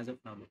 So as of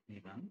now, let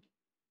me run.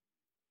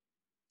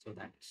 So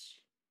that's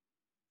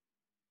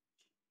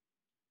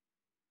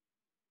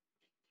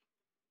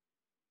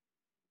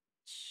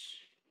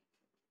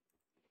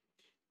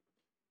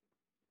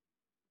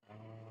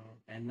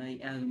and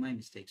my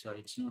mistake. Sorry,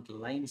 it's not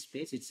line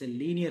space. It's a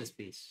linear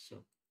space.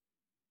 So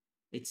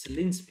it's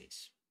lin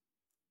space.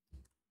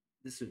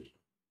 This will be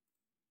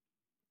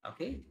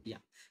okay.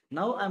 Yeah.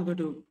 Now I'm going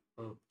to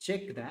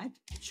check that.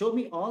 Show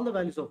me all the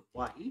values of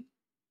y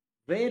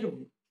where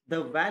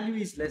the value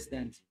is less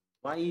than 0.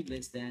 Y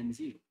less than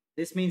 0.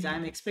 This means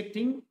I'm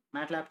expecting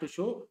MATLAB to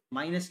show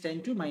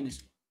 -10 to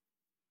 -1.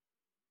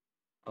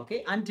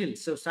 Okay, until,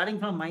 so starting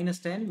from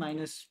 -10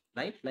 minus,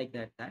 right, like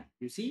that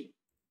you see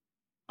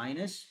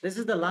minus, this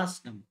is the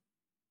last number,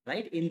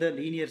 right, in the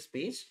linear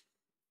space,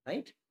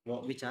 right,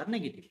 which are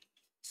negative.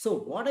 So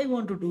what I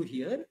want to do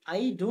here,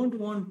 I don't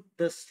want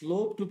the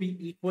slope to be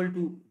equal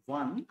to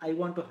 1. I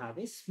want to have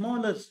a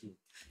smaller slope.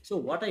 So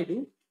what I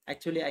do,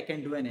 actually I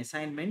can do an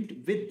assignment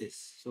with this.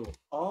 So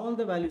all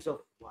the values of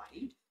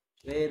y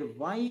where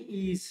y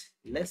is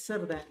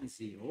lesser than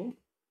 0,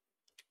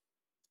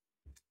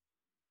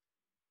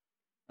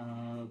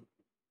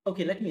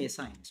 okay, let me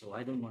assign. So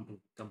I don't want to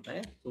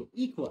compare. So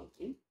equal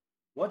to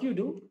what you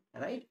do,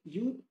 right?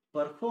 You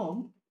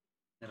perform,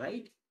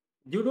 right?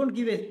 You don't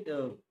give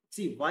a,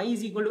 see, y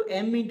is equal to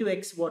m into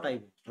x, what I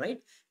want,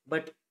 right?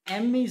 But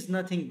m is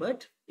nothing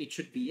but it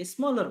should be a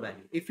smaller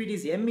value. If it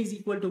is m is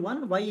equal to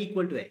 1, y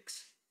equal to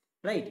x,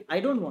 right? I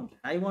don't want that.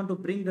 I want to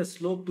bring the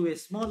slope to a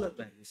smaller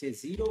value, say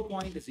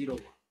 0.01.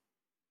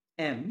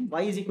 M,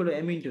 y is equal to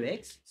m into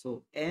x.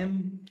 So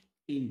m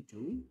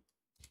into,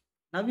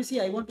 now you see,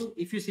 I want to,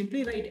 if you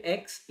simply write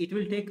x, it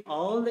will take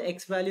all the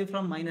x value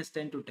from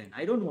 -10 to 10.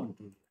 I don't want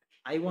to do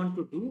that. I want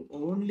to do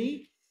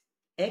only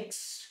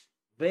x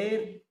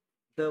where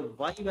the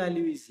y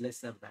value is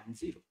lesser than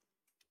 0.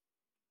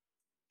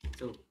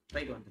 So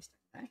try to understand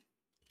that,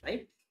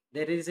 right?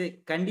 There is a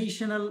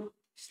conditional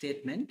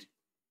statement.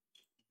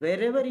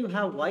 Wherever you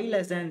have y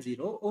less than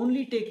 0,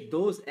 only take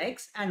those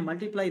x and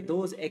multiply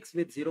those x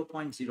with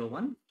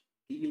 0.01.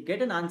 You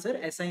get an answer,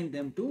 assign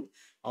them to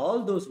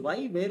all those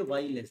y where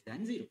y less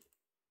than 0.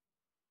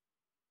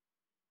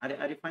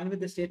 Are you fine with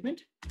the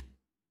statement?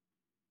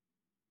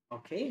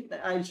 Okay,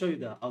 I'll show you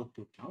the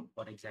output now,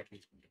 what exactly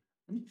is going to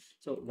happen.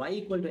 So y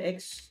equal to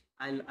x,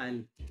 I'll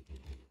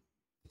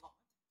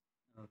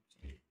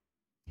okay,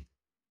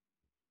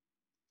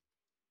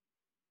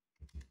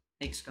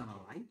 x comma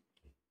y.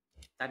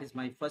 That is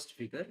my first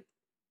figure,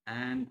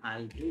 and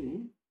I'll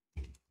do,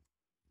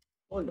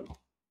 hold on,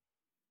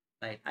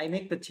 right? I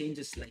make the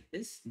changes like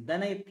this,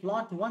 then I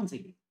plot once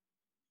again.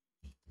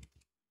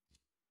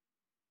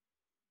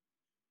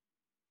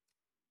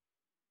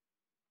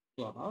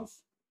 Plot of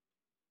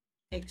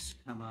x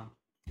comma.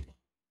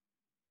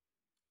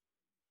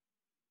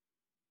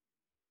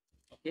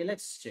 Okay,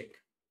 let's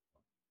check.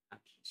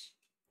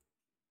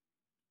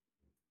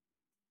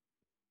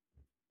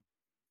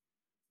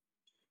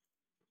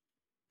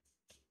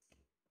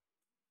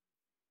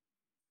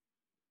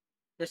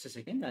 Just a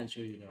second, I'll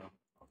show you the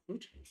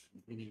output.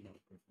 I'm bringing the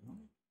output now.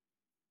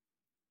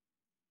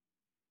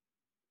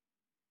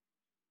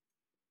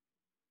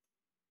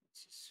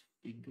 This is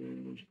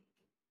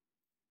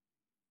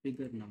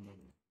figure number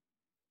 1.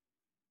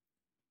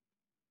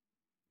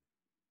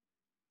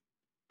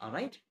 All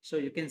right, so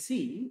you can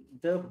see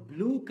the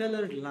blue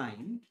colored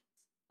line.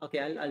 Okay,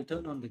 I'll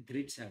turn on the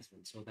grids as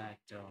well so that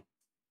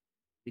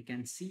we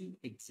can see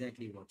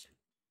exactly what's happening.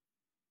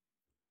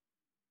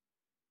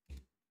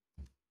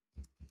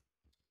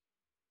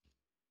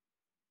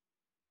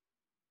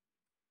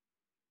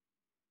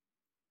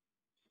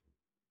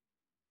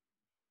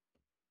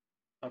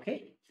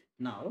 Okay,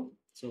 now,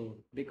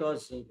 so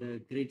because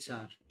the grids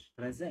are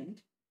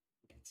present,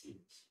 you can see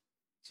this.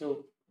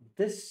 So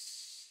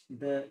this,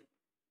 there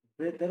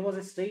was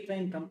a straight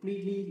line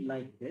completely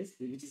like this,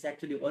 which is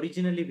actually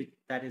originally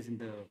that is in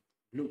the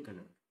blue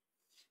color.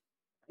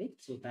 Right?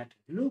 So that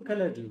blue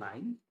colored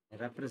line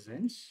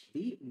represents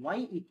the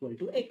y equal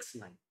to x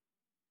line.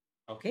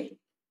 Okay,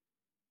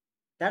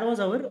 that was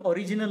our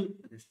original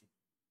this thing.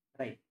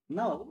 Right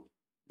now,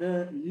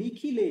 the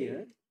leaky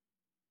layer,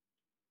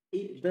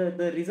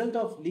 the result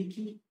of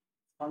leaky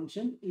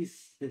function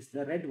is this,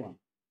 the red one.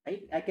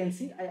 Right? I can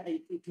see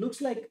it looks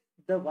like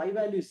the y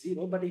value is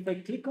 0, but if I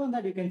click on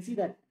that, you can see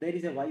that there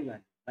is a y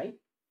value. Right?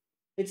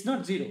 It's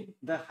not 0.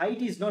 The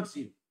height is not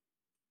 0.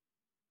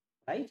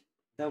 Right?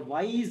 The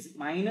y is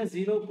minus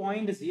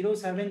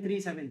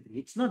 0.07373.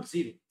 It's not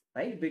 0,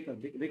 right?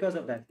 Because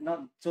of that.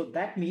 Now, so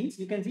that means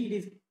you can see it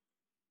is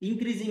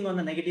increasing on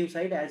the negative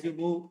side as you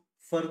move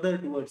further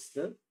towards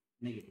the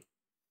negative.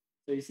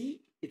 So you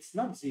see, it's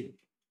not 0,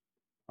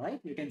 right?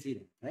 You can see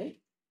that,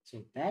 right?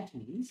 So that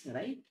means,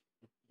 right,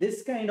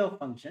 this kind of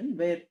function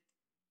where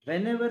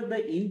whenever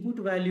the input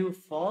value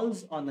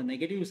falls on the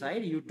negative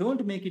side, you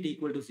don't make it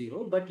equal to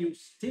 0, but you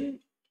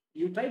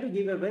try to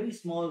give a very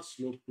small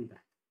slope to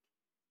that.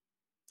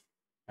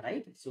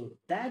 Right? So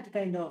that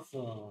kind of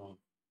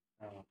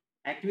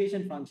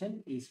activation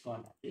function is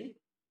called a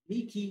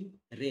leaky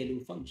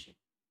ReLU function.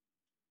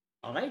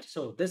 All right.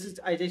 So this is,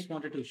 I just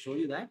wanted to show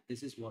you that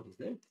this is what is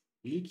the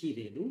leaky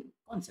ReLU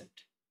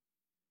concept.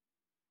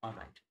 All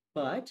right.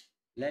 But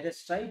let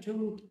us try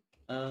to,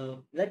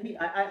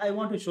 I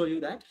want to show you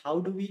that how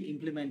do we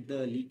implement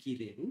the leaky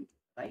ReLU,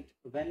 right?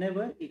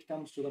 Whenever it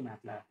comes to the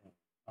MATLAB,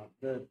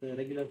 the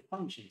regular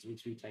functions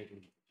which we try to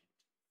implement.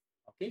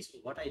 Okay. So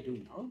what I do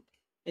now,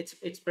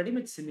 it's pretty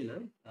much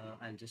similar.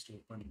 I'll just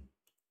open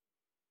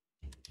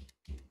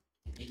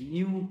a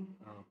new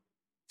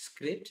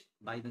script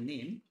by the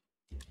name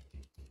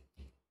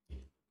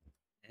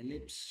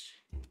ellipse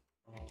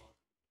or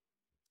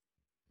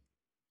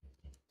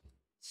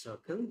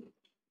circle.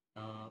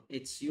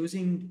 It's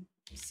using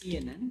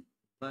CNN,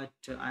 but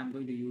I'm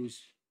going to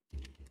use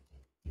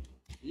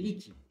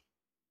leaky.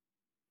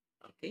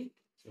 Okay,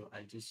 so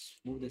I'll just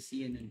move the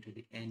CNN to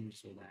the end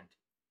so that.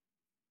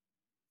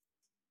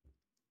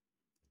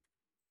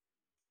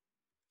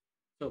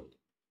 So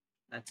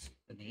that's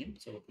the name.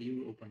 So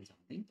you open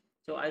something.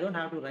 So I don't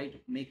have to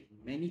make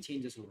many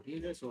changes over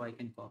here. So I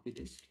can copy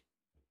this.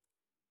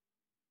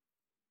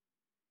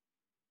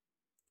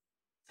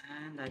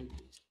 And I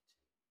paste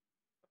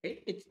it.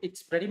 Okay,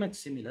 it's pretty much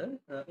similar.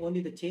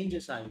 Only the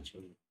changes I will show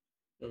you.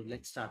 So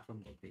let's start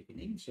from the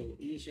beginning. So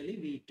initially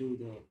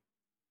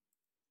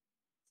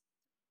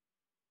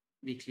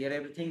we clear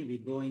everything. We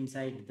go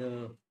inside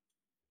the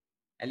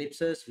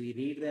ellipses. We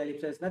read the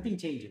ellipses. Nothing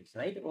changes,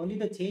 right? Only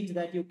the change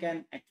that you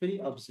can actually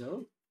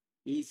observe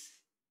is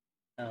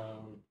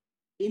uh,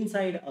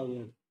 inside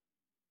our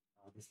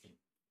this thing,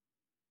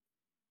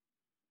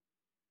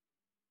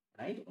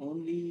 right?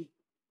 Only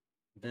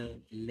the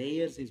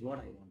layers is what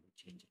I want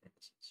to change in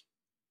essence.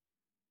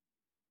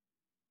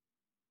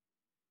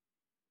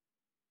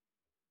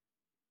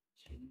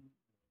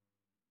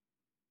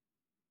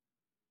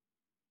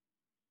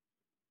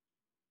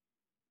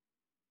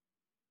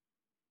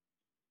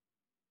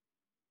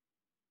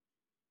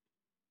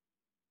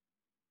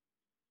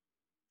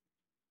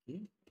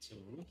 Okay, so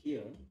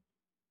here,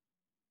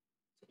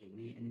 so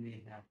we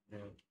anyway have the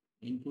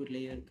input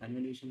layer,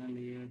 convolutional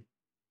layer,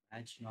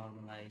 batch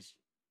normalized.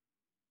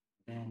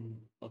 Then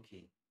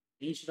okay,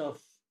 instead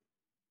of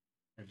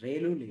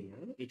ReLU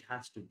layer, it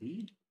has to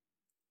be.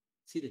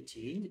 See the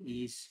change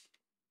is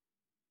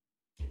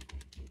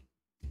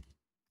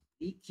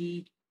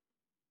leaky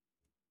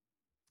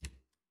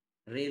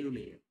ReLU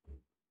layer.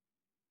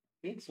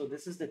 Okay, so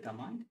this is the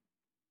command,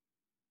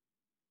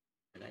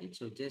 right?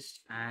 So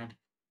just add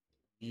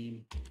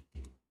name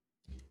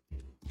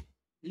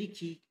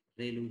leaky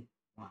ReLU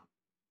 1.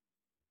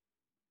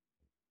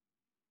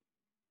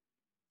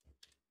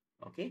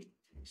 Okay,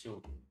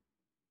 so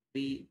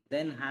we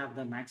then have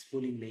the max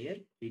pooling layer.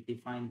 We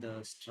define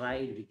the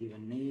stride, we give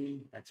a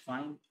name, that's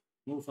fine.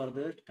 Move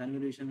further,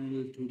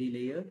 convolutional 2D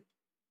layer,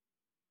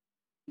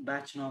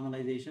 batch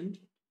normalization.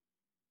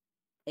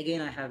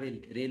 Again, I have a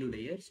ReLU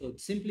layer. So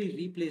simply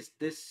replace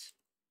this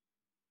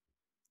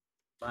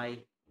by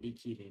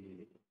leaky ReLU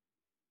layer.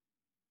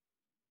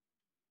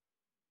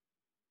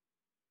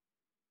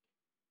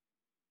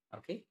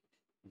 Okay,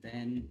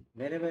 then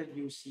wherever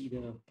you see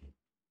the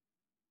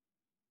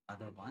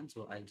other one,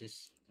 so I'll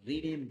just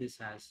rename this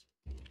as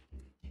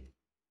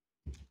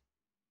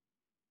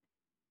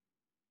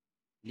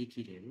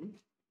leaky ReLU.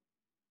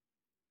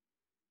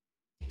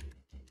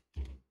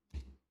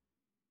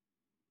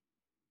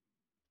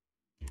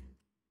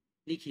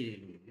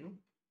 Leaky ReLU.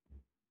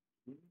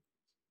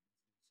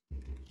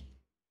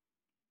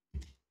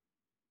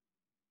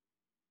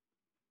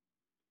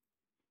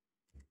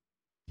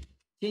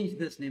 Change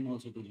this name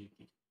also to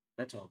leaky.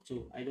 That's all.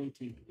 So I don't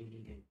think we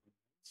need anything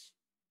else.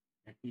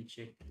 Let me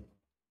check the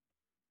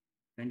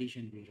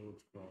condition we wrote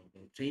for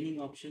the training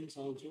options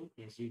also.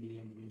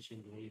 SGDM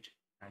mention rate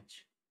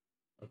patch.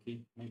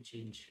 Okay, no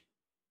change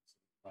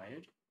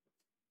required.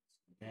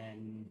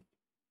 Then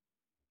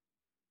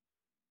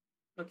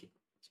okay,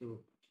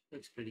 so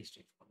looks pretty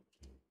straightforward.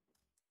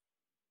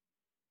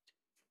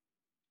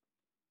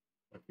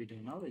 What we do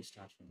now is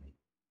start from the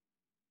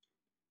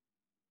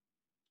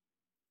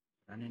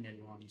run in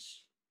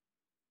advance,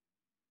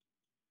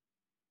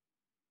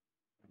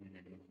 run in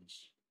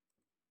advance.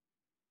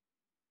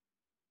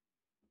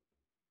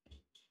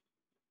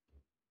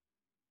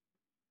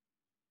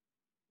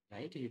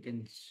 Right, you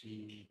can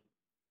see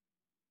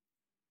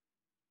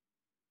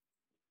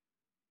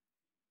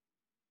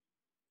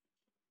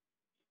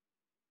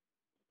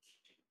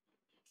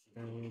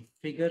the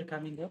figure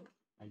coming up.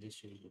 I'll just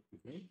show you the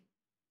figure.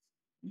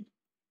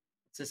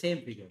 It's the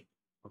same figure.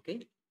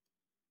 Okay,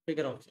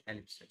 figure of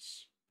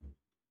ellipses.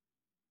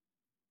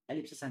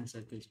 Ellipses and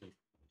circles will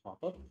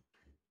pop up.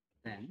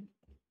 Then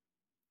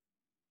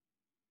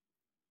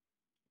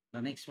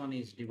the next one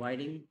is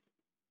dividing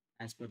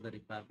as per the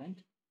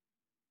requirement.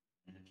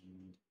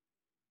 And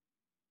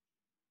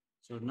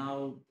so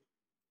now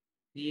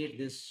create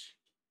this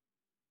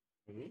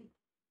array,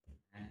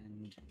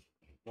 and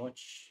what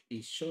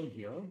is shown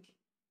here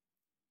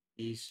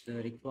is the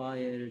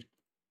required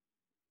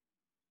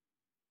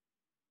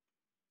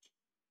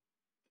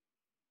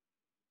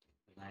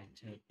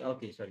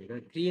okay, sorry,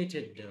 the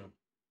created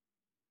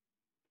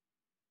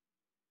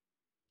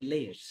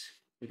layers.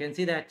 You can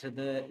see that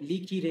the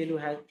leaky ReLU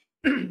has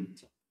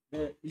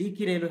the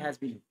leaky ReLU has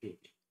been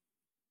created.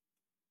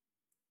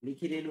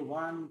 Leaky ReLU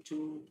 1,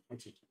 2,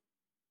 etc.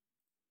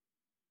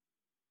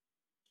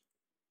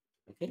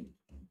 Okay,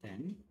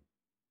 then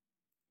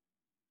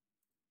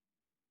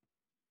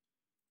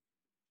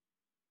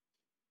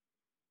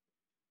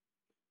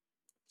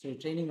so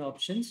training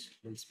options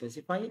will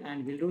specify,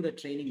 and we'll do the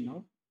training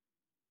now.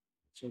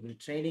 So the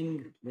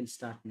training will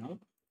start now.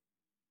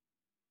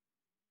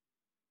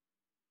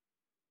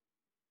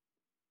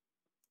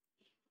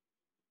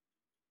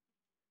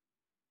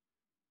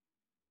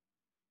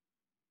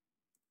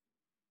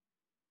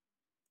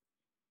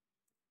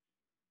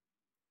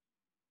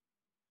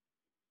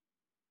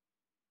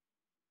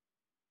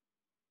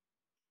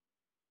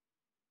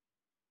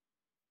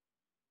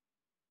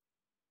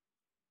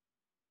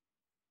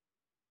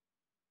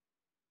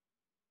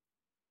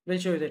 We'll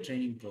show you the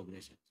training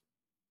progress.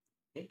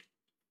 Okay.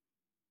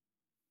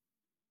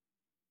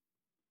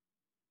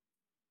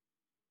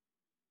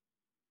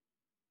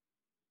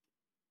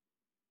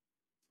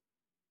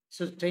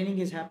 So training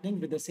is happening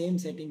with the same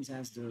settings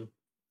as the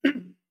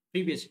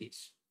previous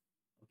case.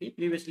 Okay,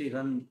 previously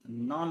run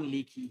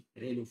non-leaky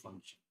ReLU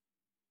function.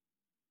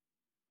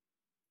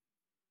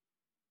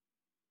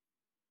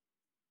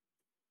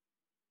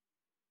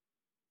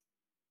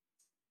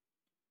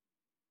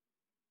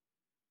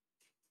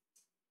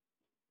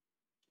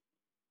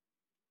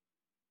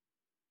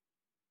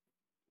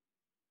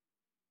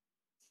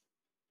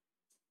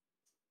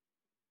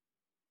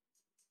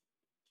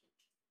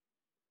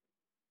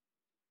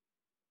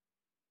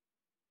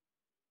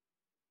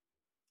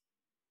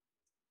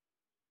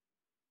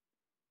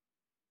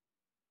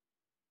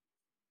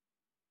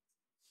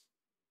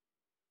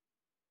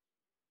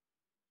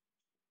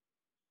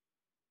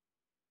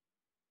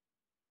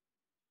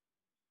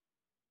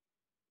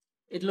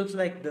 It looks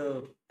like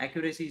the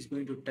accuracy is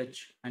going to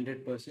touch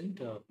 100%.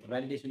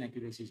 Validation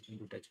accuracy is going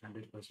to touch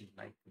 100%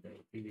 like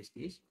the previous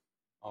case.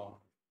 Or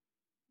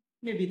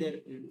maybe there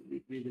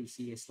we will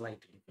see a slight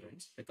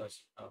difference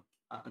because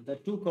the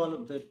two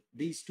column,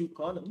 these two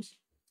columns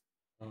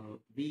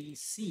we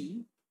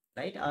see,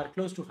 right, are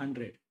close to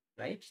 100,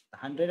 right?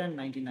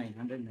 199,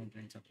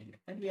 199, something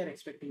like that. We are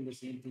expecting the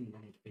same thing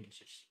when it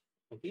finishes.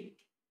 Okay.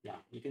 Yeah,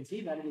 you can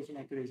see validation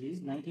accuracy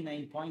is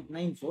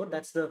 99.94.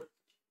 That's the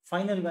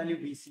final value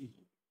we see here.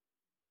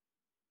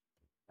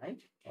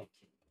 Right?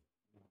 Okay.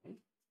 Right.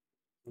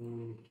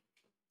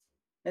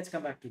 Let's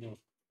come back to the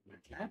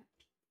MATLAB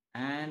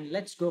and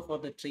let's go for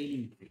the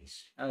training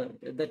phase,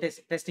 the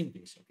testing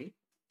phase. Okay.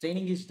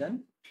 Training is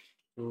done.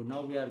 So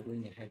now we are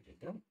going ahead with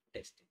the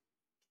testing.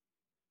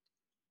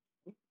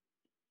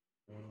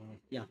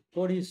 Yeah,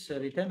 code is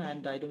written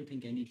and I don't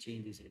think any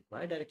change is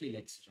required. Directly,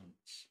 let's run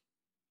this.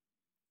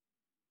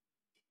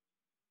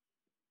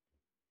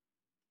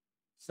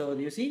 So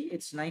you see,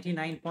 it's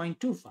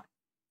 99.25.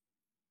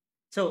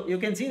 So you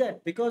can see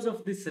that because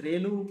of this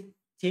ReLU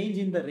change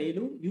in the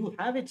ReLU, you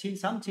have a change,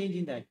 some change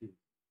in the accuracy.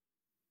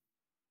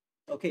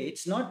 Okay,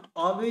 it's not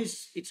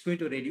always it's going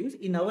to reduce.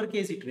 In our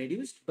case, it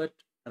reduced, but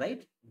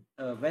right,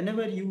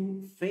 whenever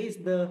you face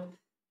the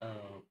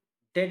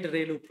dead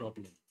ReLU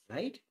problem,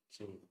 right?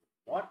 So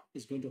what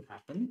is going to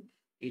happen?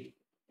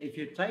 If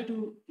you try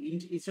to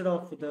instead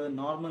of the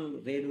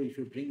normal ReLU, if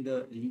you bring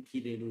the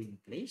leaky ReLU in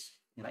place,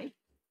 right?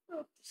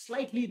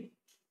 Slight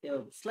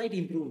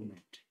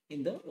improvement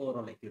in the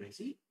overall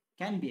accuracy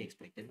can be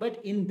expected.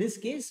 But in this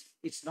case,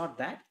 it's not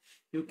that.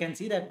 You can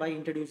see that by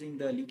introducing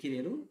the leaky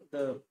ReLU,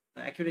 the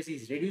accuracy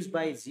is reduced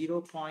by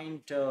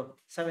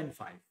 0.75,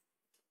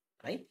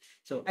 right?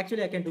 So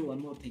actually I can do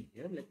one more thing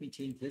here. Let me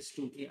change this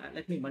to,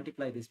 let me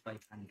multiply this by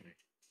 100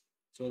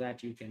 so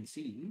that you can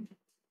see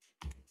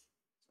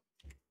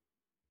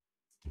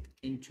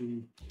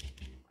into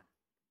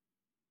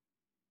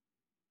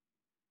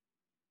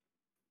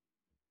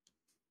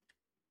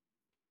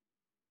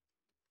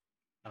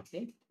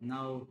okay.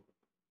 Now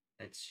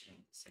let's show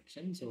the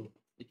section. So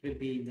it will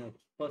be in the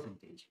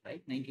percentage,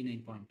 right?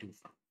 99.25.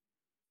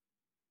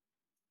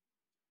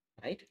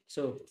 Right?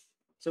 So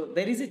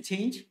there is a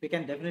change. We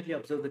can definitely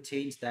observe the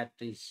change that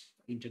is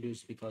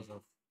introduced because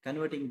of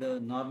converting the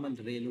normal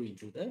ReLU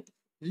into the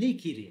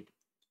leaky ReLU.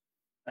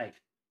 Right.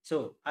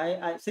 So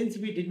I since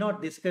we did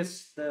not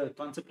discuss the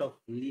concept of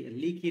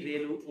leaky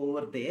ReLU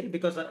over there,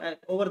 because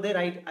over there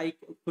I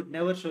could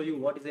never show you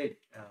what is it.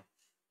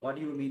 What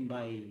do you mean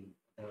by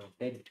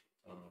dead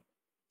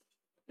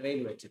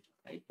ReLU, etc.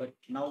 Right? But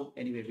now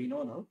anyway we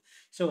know now.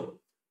 So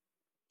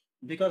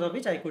because of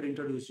which I could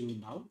introduce you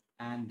now,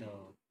 and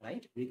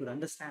right, we could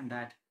understand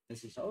that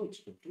this is how it's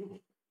going to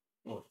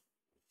work.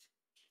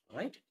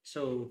 Right.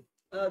 So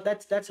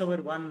that's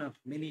our one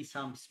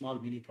some small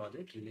mini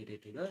project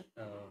related to the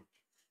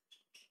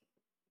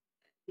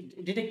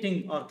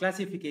detecting or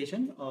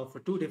classification of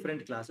two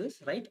different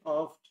classes, right,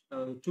 of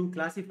to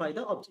classify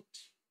the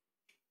objects,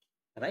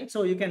 right?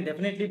 So you can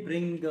definitely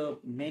bring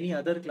many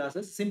other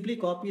classes, simply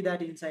copy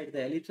that inside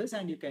the ellipses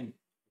and you can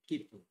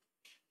keep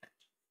that.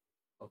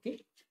 Okay,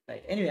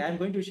 right. Anyway, I'm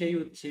going to share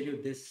you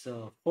this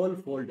whole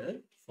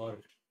folder for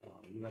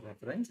your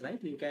reference,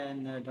 right? You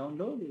can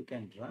download, you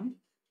can run,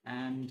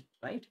 and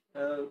right,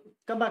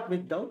 come back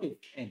with doubt if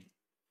any.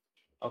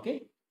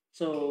 Okay.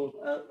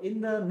 So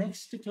in the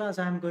next class,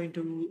 I'm going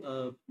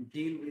to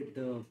deal with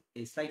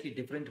a slightly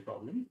different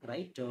problem,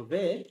 right?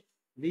 Where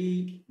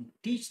we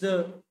teach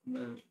the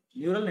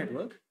neural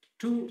network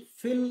to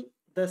fill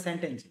the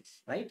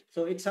sentences, right?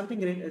 So it's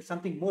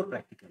something more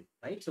practical,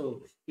 right?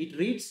 So it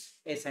reads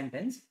a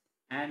sentence,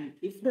 and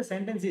if the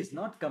sentence is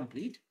not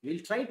complete, we'll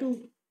try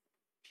to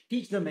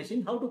teach the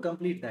machine how to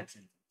complete that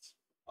sentence.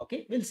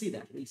 Okay, we'll see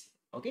that. We'll see.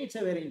 Okay, it's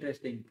a very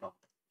interesting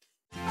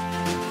problem.